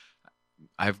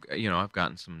 I've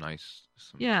gotten some nice.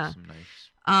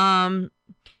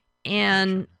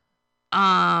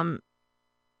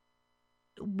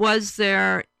 Was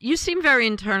there? You seem very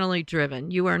internally driven.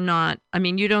 You are not. I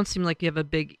mean, you don't seem like you have a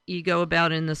big ego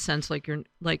about it in the sense like you're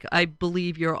like. I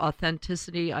believe your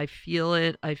authenticity. I feel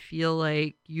it. I feel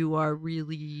like you are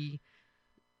really.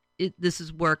 This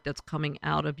is work that's coming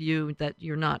out of you, that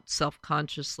you're not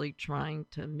self-consciously trying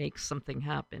to make something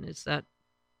happen. Is that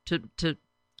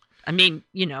I mean,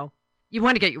 you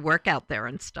want to get your work out there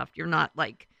and stuff. You're not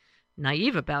like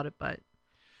naive about it, but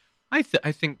I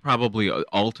think probably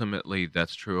ultimately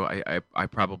that's true. I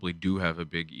probably do have a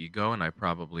big ego, and I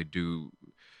probably do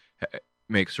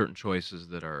make certain choices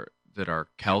that are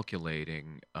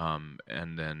calculating, and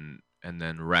then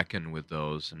reckon with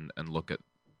those and look at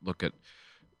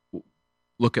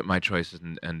my choices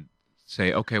and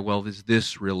say, okay, well, is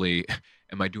this really,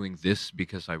 am I doing this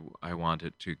because I want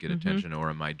it to get attention, or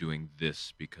am I doing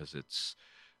this because it's,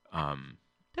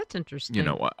 that's interesting.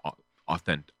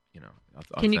 Authentic.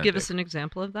 Can you give us an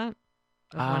example of that?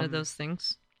 Of one of those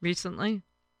things recently?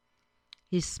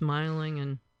 He's smiling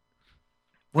and.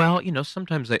 Well,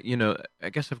 sometimes I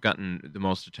guess I've gotten the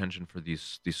most attention for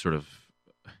these sort of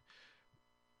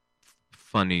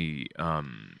funny,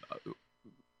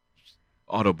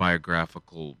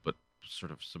 autobiographical but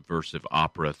sort of subversive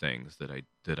opera things that I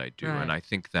do, right. And I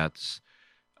think that's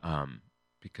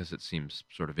because it seems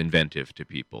sort of inventive to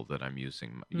people that I'm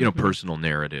using personal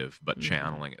narrative but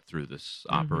channeling it through this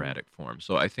operatic form.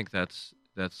 So I think that's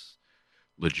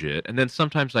legit. And then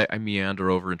sometimes I meander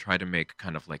over and try to make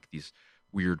kind of like these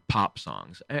weird pop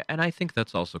songs, and I think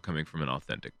that's also coming from an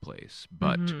authentic place.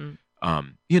 But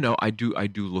I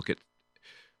do look at.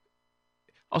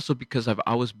 Also, because I've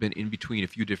always been in between a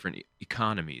few different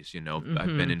economies,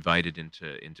 I've been invited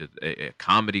into a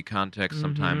comedy context,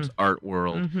 sometimes art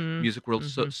world, music world.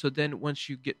 So then once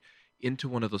you get into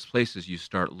one of those places, you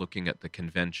start looking at the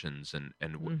conventions and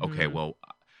okay, well,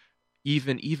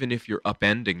 even if you're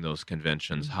upending those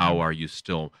conventions, how are you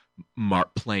still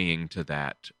playing to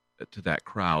that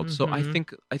crowd? So I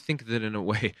think that in a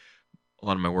way, a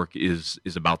lot of my work is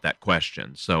about that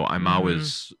question. So I'm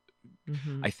always.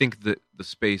 I think that the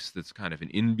space that's kind of an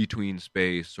in-between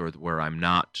space, or where I'm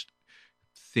not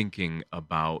thinking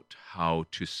about how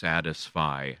to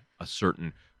satisfy a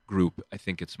certain group, I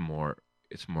think it's more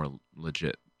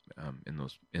legit in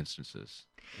those instances.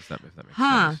 If that makes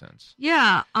Huh. any sense.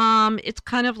 Yeah, it's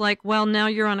kind of like, well, now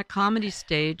you're on a comedy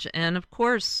stage, and of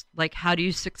course, like, how do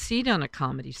you succeed on a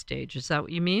comedy stage? Is that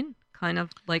what you mean? Kind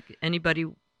of like anybody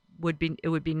it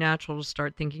would be natural to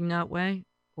start thinking that way,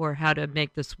 or how to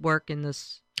make this work in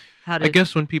this, how to. I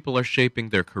guess when people are shaping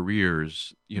their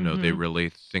careers, they Mhm. really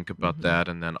think about Mhm. that,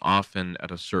 and then often at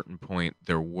a certain point,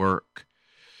 their work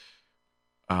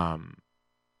um,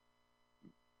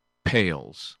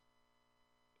 pales.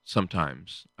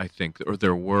 Sometimes I think, or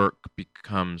their work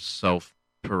becomes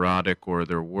self-parodic, or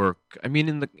their work. I mean,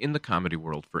 in the comedy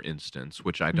world, for instance,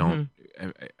 which I don't,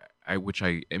 Mhm. which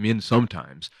I am in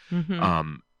sometimes. Mhm.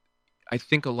 Um, I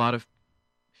think a lot of.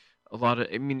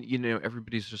 I mean,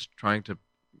 everybody's just trying to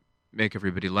make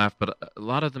everybody laugh, but a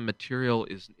lot of the material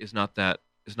is not that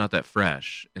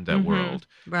fresh in that Mhm. world,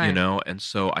 Right. and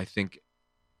so I think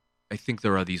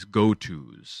there are these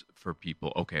go-tos for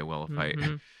people. Okay, well, if I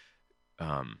Mhm.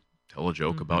 tell a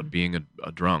joke about Mhm. being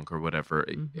a drunk or whatever,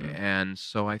 Mhm. and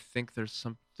so I think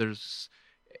there's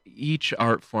each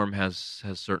art form has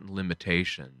certain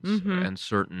limitations Mhm. and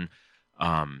certain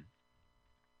um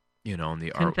in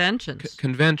the art Conventions.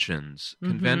 Mhm.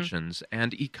 conventions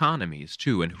and economies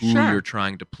too, and who you're Sure.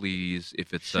 trying to please.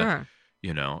 If it's Sure.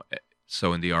 you know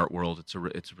so in the art world, it's a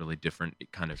really different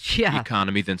kind of Yeah.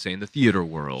 economy than, say, in the theater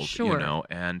world. Sure.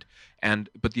 And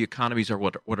but the economies are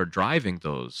what are driving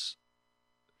those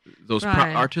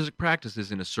Right. artistic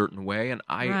practices in a certain way. And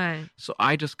Right.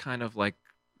 I just kind of, like,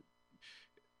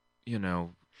 you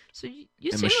know So you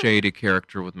am a seem shady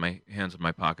character with my hands in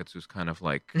my pockets, who's kind of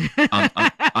like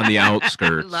on the I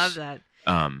outskirts. love that.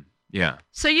 Yeah.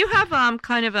 So you have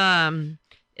kind of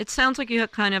it sounds like you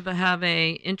have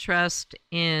a interest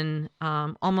in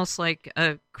almost like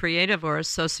a creative or a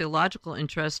sociological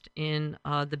interest in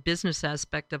the business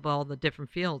aspect of all the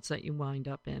different fields that you wind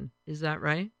up in. Is that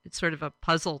right? It's sort of a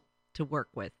puzzle to work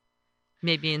with,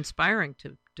 maybe inspiring to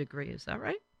a degree. Is that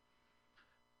right?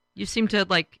 You seem to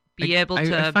like be able I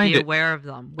to find be it aware of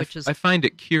them, which is I find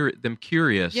it them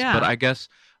curious, but yeah.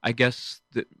 I guess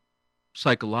that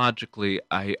psychologically,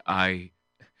 I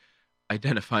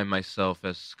identify myself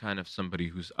as kind of somebody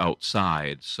who's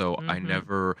outside. So I Mm-hmm.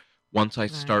 never, once I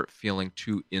Right. start feeling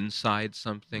too inside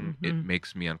something, it Mm-hmm.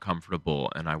 makes me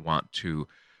uncomfortable, and I want to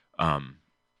um,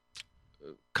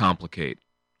 complicate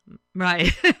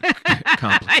Right.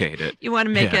 complicate it. You want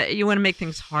to make Yeah. it. You want to make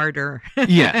things harder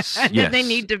Yes. than they Yes.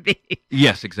 need to be.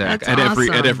 Yes. Exactly. That's At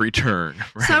awesome. every turn.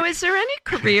 Right. So, is there any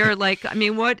career like? I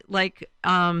mean, what like?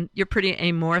 You're pretty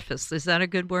amorphous. Is that a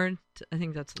good word? I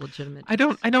think that's legitimate. I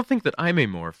don't think that I'm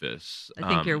amorphous. I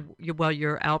think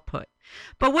your output.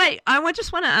 But wait,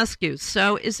 just want to ask you.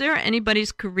 So, is there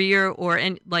anybody's career or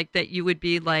like that you would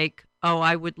be like, oh,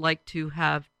 I would like to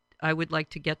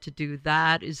get to do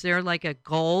that? Is there like a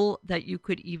goal that you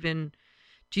could even?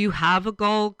 Do you have a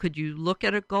goal? Could you look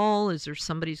at a goal? Is there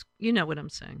somebody's? You know what I'm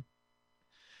saying?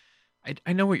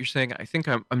 I know what you're saying. I think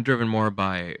I'm driven more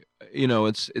by,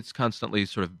 it's constantly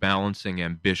sort of balancing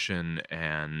ambition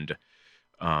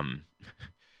um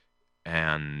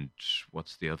and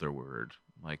what's the other word,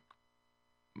 like,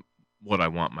 what I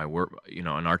want my work, an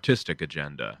artistic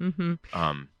agenda. Mm-hmm.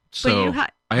 But you So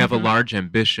have. I have a Mm-hmm. large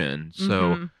ambition.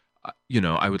 So Mm-hmm.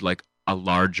 I would like a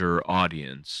larger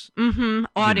audience. Mm-hmm.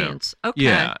 Audience.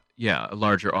 Okay. Yeah, a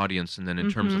larger audience, and then in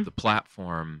terms Mm-hmm. of the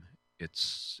platform,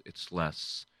 it's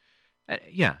less.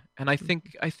 Yeah, and I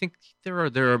think there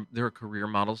are career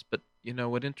models, but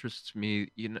what interests me,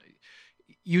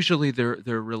 usually they're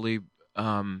really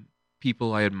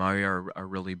people I admire are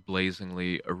really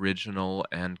blazingly original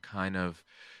and kind of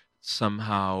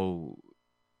somehow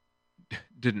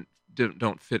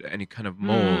don't fit any kind of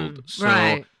mold.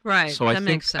 Right. Right. So I That think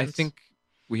makes I sense. think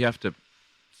we have to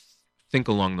think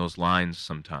along those lines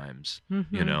sometimes.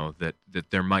 Mm-hmm. That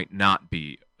there might not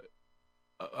be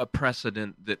a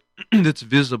precedent that's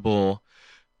visible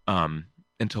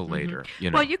until Mm-hmm. later.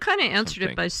 Well, you kind of answered it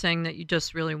something. by saying that you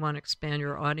just really want to expand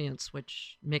your audience,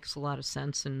 which makes a lot of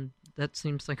sense, and that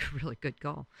seems like a really good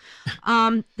goal.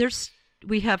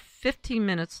 We have 15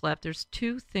 minutes left. There's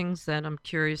two things that I'm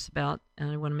curious about, and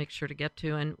I want to make sure to get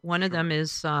to. And one of Sure. them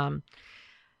is,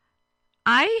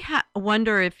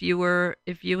 wonder if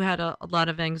you had a lot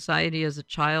of anxiety as a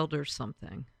child or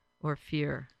something, or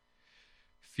fear,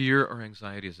 Fear or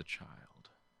anxiety as a child.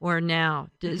 or now.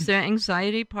 Is there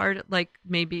anxiety part, like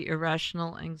maybe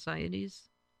irrational anxieties?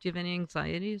 Do you have any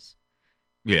anxieties?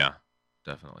 Yeah,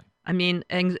 definitely. I mean,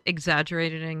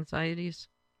 exaggerated anxieties.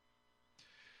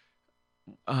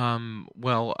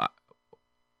 Well,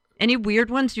 Any weird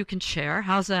ones you can share?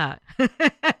 How's that?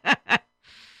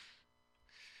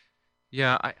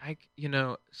 yeah,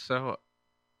 so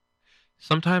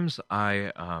Sometimes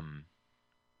I'm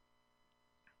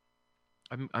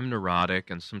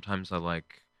neurotic, and sometimes I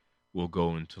like will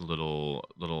go into little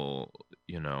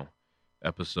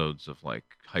episodes of like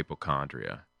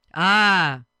hypochondria.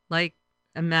 Ah, like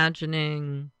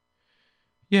imagining.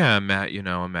 Yeah,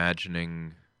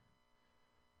 imagining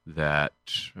that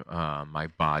my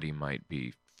body might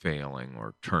be failing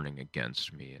or turning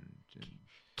against me, and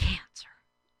Cancer.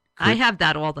 I have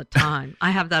that all the time. I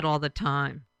have that all the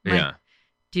time. Yeah,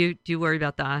 Do you worry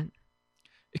about that?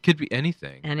 it could be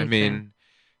anything. I Anything. mean,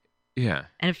 yeah,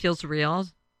 And it feels real?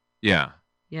 yeah.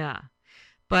 Yeah.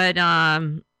 But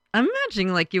I'm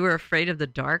imagining like you were afraid of the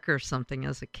dark or something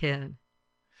as a kid.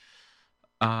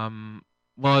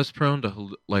 Well, I was prone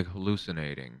to like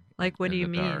hallucinating. Like, what in do you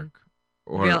the mean? dark.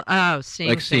 Or Seeing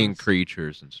like seeing things.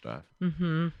 creatures and stuff.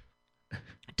 Mm-hmm.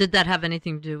 Did that have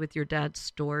anything to do with your dad's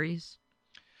stories?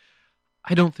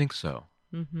 I don't think so.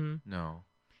 Mm-hmm. No.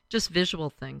 Just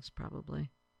visual things, probably.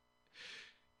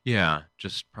 Yeah,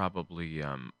 just probably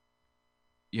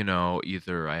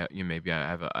either maybe I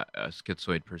have a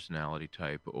schizoid personality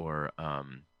type,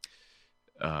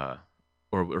 uh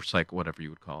or whatever you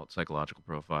would call it, psychological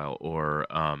profile, or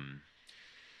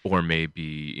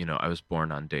maybe I was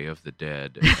born on Day of the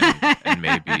Dead, and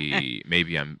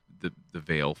maybe I'm the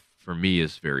veil for me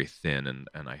is very thin,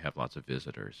 and I have lots of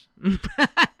visitors.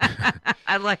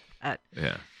 I like that.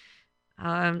 Yeah.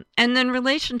 And then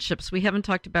relationships. We haven't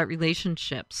talked about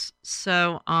relationships.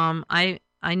 So I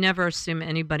never assume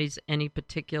anybody's any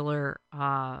particular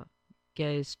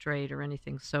gay, straight, or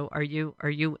anything. So are you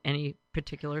any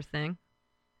particular thing?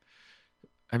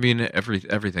 I mean,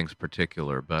 everything's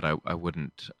particular, but I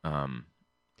wouldn't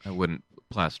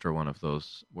plaster one of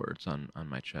those words on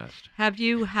my chest. Have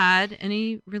you had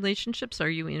any relationships? Are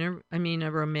you in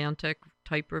a romantic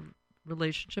type of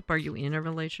relationship? Are you in a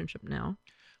relationship now?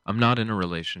 I'm not in a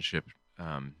relationship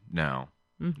now.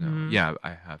 Mm-hmm. No. Yeah, I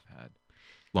have had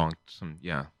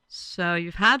yeah. So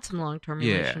you've had some long-term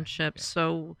Yeah, relationships. yeah.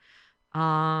 So,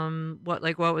 what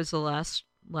was the last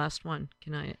one?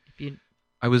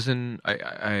 I was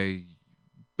I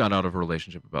got out of a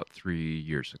relationship about 3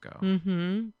 years ago.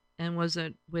 Mm-hmm. And was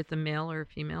it with a male or a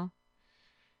female?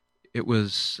 It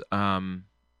was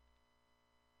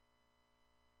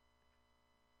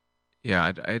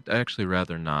yeah, I'd actually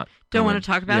rather not. Don't want to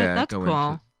talk about it? That's go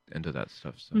cool. into that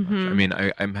stuff so Mm-hmm. much. I mean,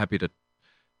 I'm happy to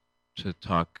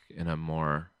talk in a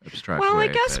more abstract way. Well, I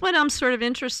guess what I'm sort of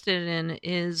interested in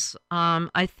is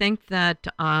I think that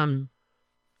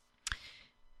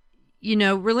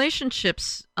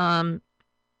relationships,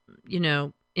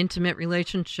 intimate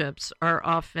relationships are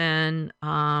often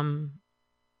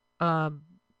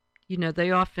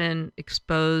they often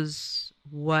expose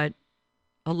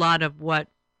a lot of what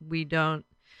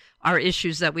our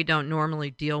issues that we don't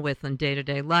normally deal with in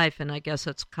day-to-day life. And I guess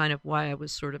that's kind of why I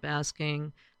was sort of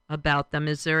asking about them.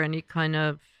 Is there any kind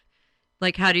of,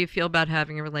 like, how do you feel about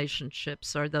having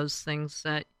relationships? Are those things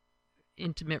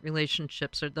intimate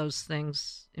relationships, are those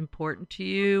things important to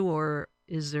you? Or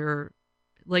is there,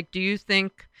 like, do you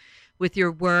think with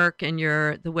your work and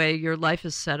the way your life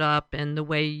is set up and the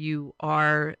way you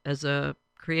are as a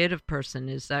creative person,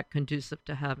 is that conducive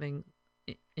to having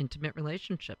intimate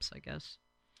relationships, I guess?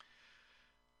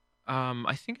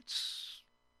 I think it's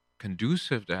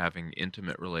conducive to having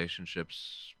intimate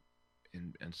relationships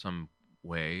in some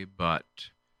way,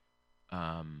 but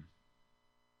I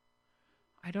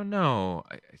don't know.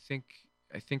 I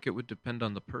think it would depend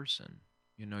on the person.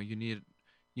 You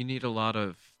need a lot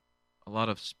of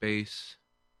space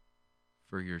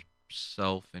for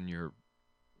yourself and your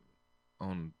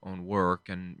own work,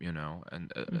 and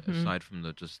Mm-hmm. aside from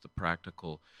the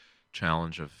practical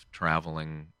challenge of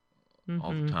traveling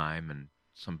all the time, and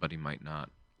somebody might not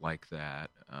like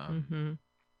that,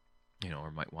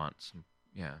 or might want some,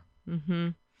 yeah. Mm-hmm.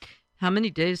 How many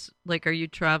days, like, are you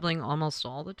traveling almost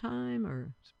all the time,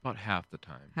 or? It's about half the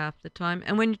time. Half the time.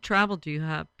 And when you travel, do you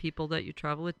have people that you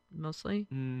travel with mostly?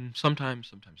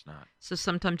 Sometimes not. So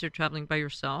sometimes you're traveling by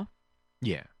yourself?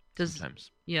 Yeah,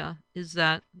 sometimes. Yeah. Does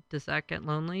that get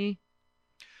lonely?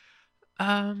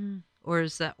 Or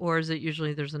is it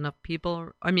usually there's enough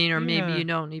people? Maybe you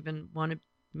don't even want to,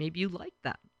 maybe you like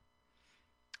that.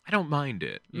 I don't mind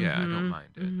it. Yeah, Mm-hmm. I don't mind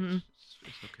it. Mm-hmm.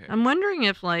 It's okay. I'm wondering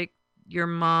if, like, your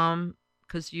mom,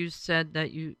 because you said that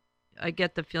I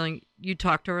get the feeling you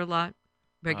talk to her a lot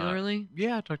regularly.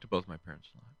 Yeah, I talk to both my parents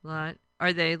a lot.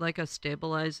 Are they like a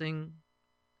stabilizing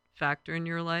factor in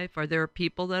your life? Are there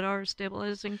people that are a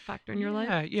stabilizing factor in your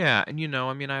life? Yeah, and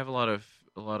I have a lot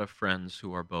of friends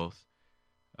who are both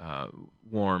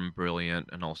warm, brilliant,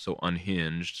 and also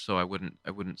unhinged. So I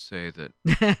wouldn't say that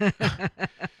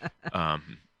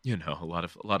a lot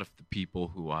of the people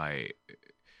who I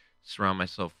surround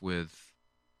myself with,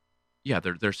 yeah,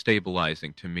 they're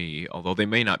stabilizing to me, although they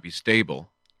may not be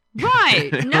stable. Right.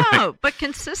 Right. No, but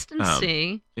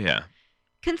consistency. Yeah.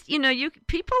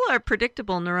 People are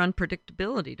predictable in their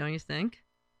unpredictability, don't you think?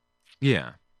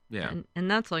 Yeah. Yeah.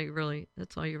 And that's all you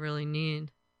really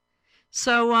need.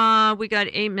 So we got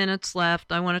 8 minutes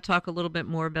left. I want to talk a little bit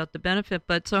more about the benefit.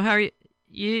 But so how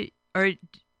are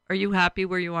you happy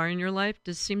where you are in your life?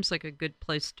 This seems like a good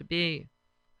place to be.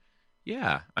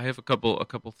 Yeah, I have a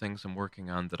couple things I'm working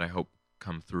on that I hope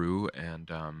come through,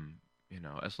 and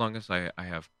as long as I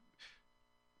have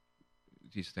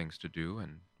these things to do,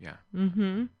 and yeah, Mm-hmm.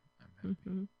 I'm happy.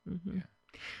 Mm-hmm. Mm-hmm.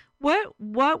 Yeah.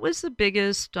 What was the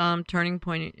biggest turning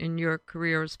point in your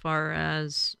career as far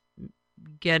as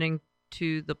getting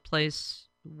to the place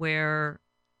where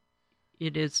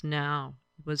it is now?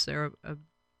 Was there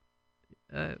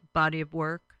a body of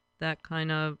work that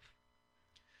kind of?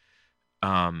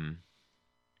 I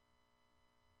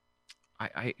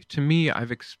to me, I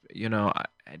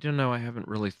don't know. I haven't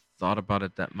really thought about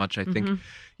it that much. I think,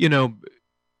 Mhm.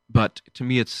 but to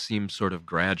me, it seems sort of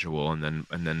gradual, and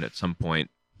then at some point,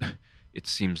 it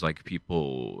seems like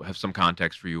people have some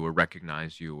context for you or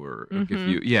recognize you or give Mhm.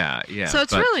 you, yeah, yeah. So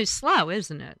it's but, really slow,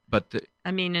 isn't it? but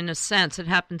I mean, in a sense, it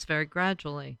happens very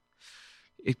gradually.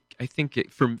 I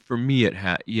think for me, it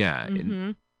had, yeah. And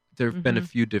Mm-hmm. there have been a Mhm.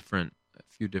 few different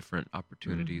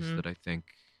opportunities Mhm. that I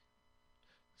think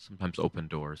sometimes open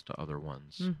doors to other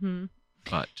ones. Mm-hmm.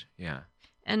 But yeah.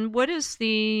 And what is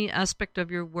the aspect of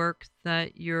your work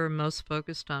that you're most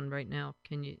focused on right now?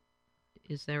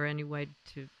 Is there any way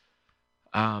to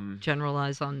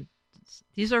generalize on?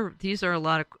 These are a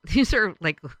lot of these are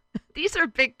like these are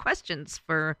big questions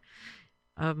for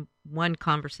one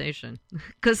conversation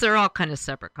because they're all kind of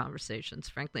separate conversations.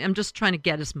 Frankly, I'm just trying to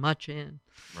get as much in.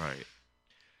 Right.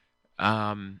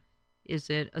 Is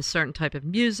it a certain type of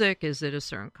music? Is it a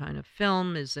certain kind of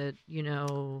film? Is it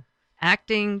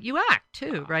acting? You act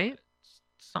too, right?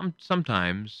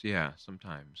 Sometimes, yeah,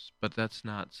 sometimes, but that's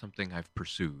not something I've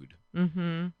pursued.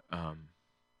 Mm-hmm.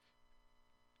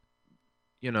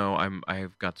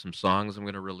 I've got some songs I'm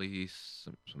going to release,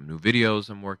 some new videos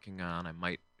I'm working on. I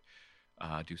might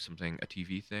do a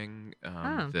TV thing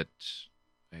that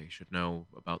I should know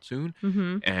about soon,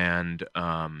 Mm-hmm. and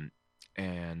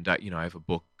I have a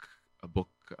book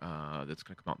that's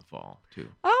going to come out in the fall too.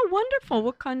 Oh, wonderful!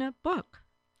 What kind of book?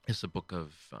 It's a book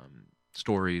of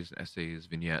stories, essays,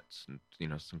 vignettes, and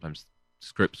sometimes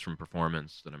scripts from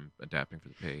performance that I'm adapting for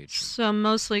the page. So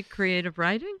mostly creative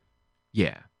writing.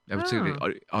 Yeah, I would say Oh.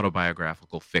 the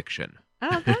autobiographical fiction.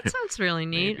 Oh, that sounds really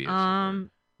neat. Maybe is the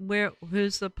word.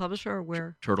 Who's the publisher or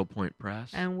where? Turtle Point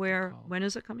Press. And they're called. when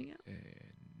is it coming out?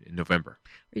 In November.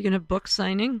 Are you going to have book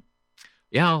signing?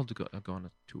 Yeah, I'll go on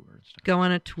a tour and stuff. Go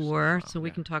on a tour, so we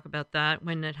yeah. can talk about that.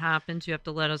 When it happens, you have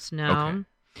to let us know.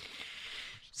 Okay.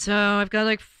 So I've got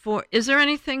like 4. Is there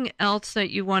anything else that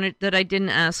you wanted that I didn't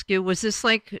ask you? Was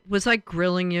I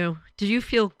grilling you? Did you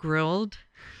feel grilled?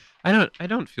 I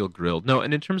don't feel grilled. No,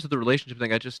 and in terms of the relationship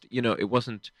thing, I just it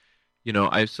wasn't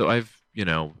I've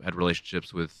had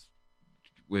relationships with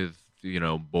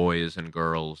boys and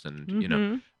girls and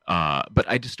Mhm. but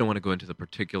I just don't want to go into the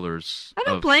particulars. I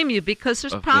don't of, blame you because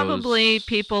there's of probably those,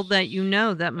 people that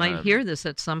that might um, hear this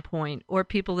at some point, or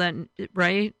people that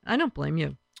right. I don't blame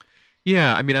you.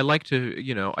 Yeah, I mean, I like to,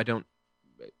 I don't.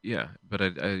 Yeah, but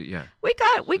yeah. We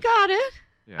got it.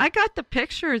 Yeah. I got the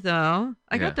picture though.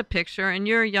 I Yeah. got the picture, and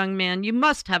you're a young man. You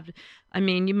must have. I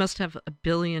mean, you must have a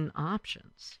billion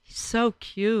options. He's so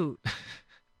cute.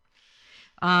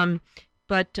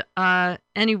 But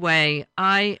anyway,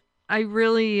 I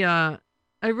really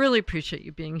appreciate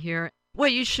you being here.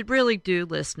 What you should really do,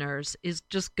 listeners, is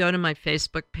just go to my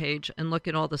Facebook page and look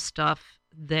at all the stuff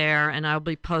there, and I'll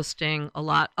be posting a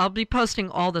lot. I'll be posting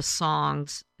all the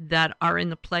songs that are in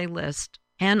the playlist,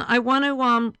 and I want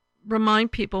to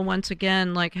remind people once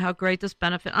again, like how great this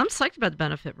benefit. I'm psyched about the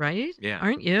benefit, right? Yeah.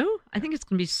 Aren't you? I think it's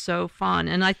going to be so fun,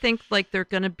 and I think like they're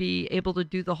going to be able to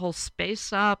do the whole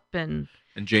space up and.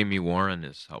 And Jamie Warren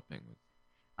is helping with.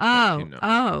 Oh, you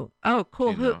know. oh,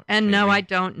 cool. Do you Who? know And no, Jamie? I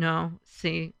don't know.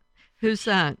 See, who's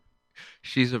that?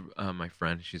 She's my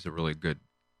friend. She's a really good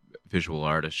visual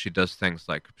artist. She does things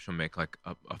like she'll make like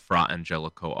a Fra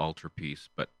Angelico altarpiece,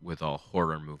 but with all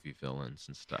horror movie villains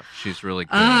and stuff. She's really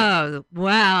good. Oh,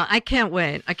 wow. I can't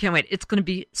wait. It's going to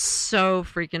be so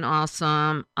freaking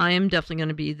awesome. I am definitely going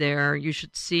to be there. You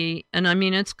should see. And I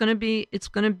mean, it's going to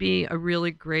be a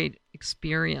really great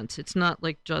experience. It's not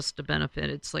like just a benefit.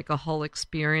 It's like a whole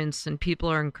experience, and people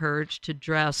are encouraged to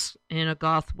dress in a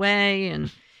goth way, and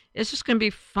it's just going to be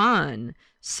fun.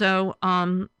 So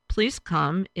please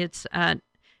come.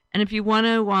 And if you want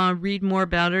to read more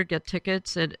about her, get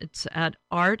tickets, it's at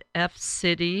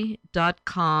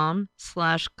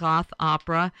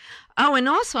artfcity.com/gothopera. Oh, and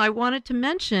also I wanted to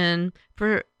mention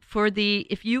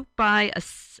if you buy a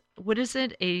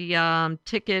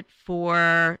ticket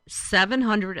for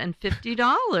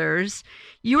 $750,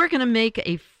 you are going to make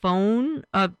a phone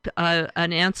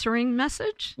an answering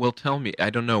message. Well, tell me. I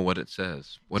don't know what it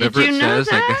says. Whatever Did you it know says,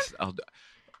 that? I guess I'll.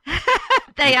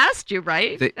 They asked you,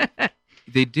 right?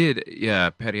 They did.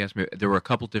 Yeah, Patty asked me. There were a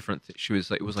couple different. She was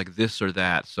like, it was like this or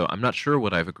that. So I'm not sure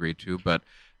what I've agreed to, but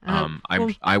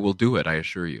I will do it. I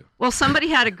assure you. Well, somebody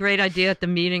had a great idea at the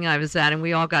meeting I was at, and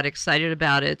we all got excited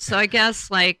about it. So I guess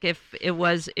like if it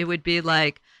would be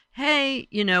like, hey,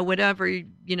 whatever,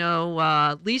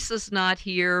 Lisa's not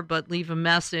here, but leave a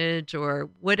message or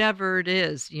whatever it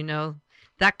is,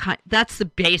 that's the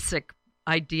basic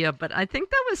idea. But I think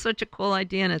that was such a cool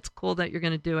idea, and it's cool that you're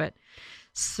going to do it.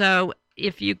 So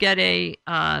if you get Yes,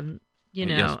 I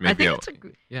think it's a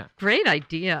great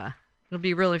idea. It'll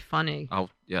be really funny. Yes.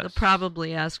 They'll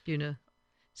probably ask you to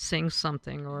sing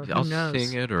something, or who I'll knows?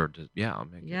 sing it, or I'll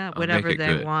make it. I'll Whatever make it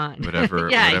they good. want. Whatever,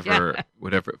 Yeah.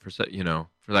 whatever for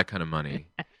that kind of money,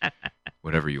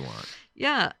 whatever you want.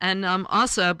 Yeah, and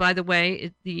also, by the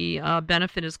way, the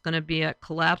benefit is going to be at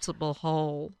Collapsible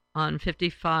Hole on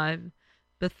 55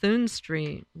 Bethune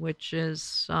Street, which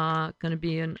is going to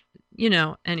be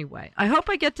anyway. I hope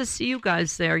I get to see you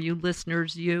guys there, you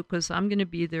listeners, because I'm going to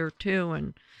be there too,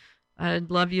 and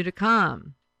I'd love you to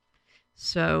come.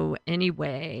 So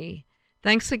anyway,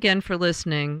 thanks again for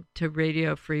listening to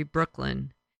Radio Free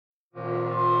Brooklyn. Dr.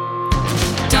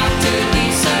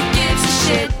 Lisa gives a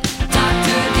shit.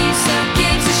 Dr. Lisa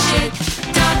gives a shit.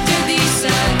 Dr.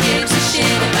 Lisa gives a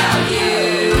shit about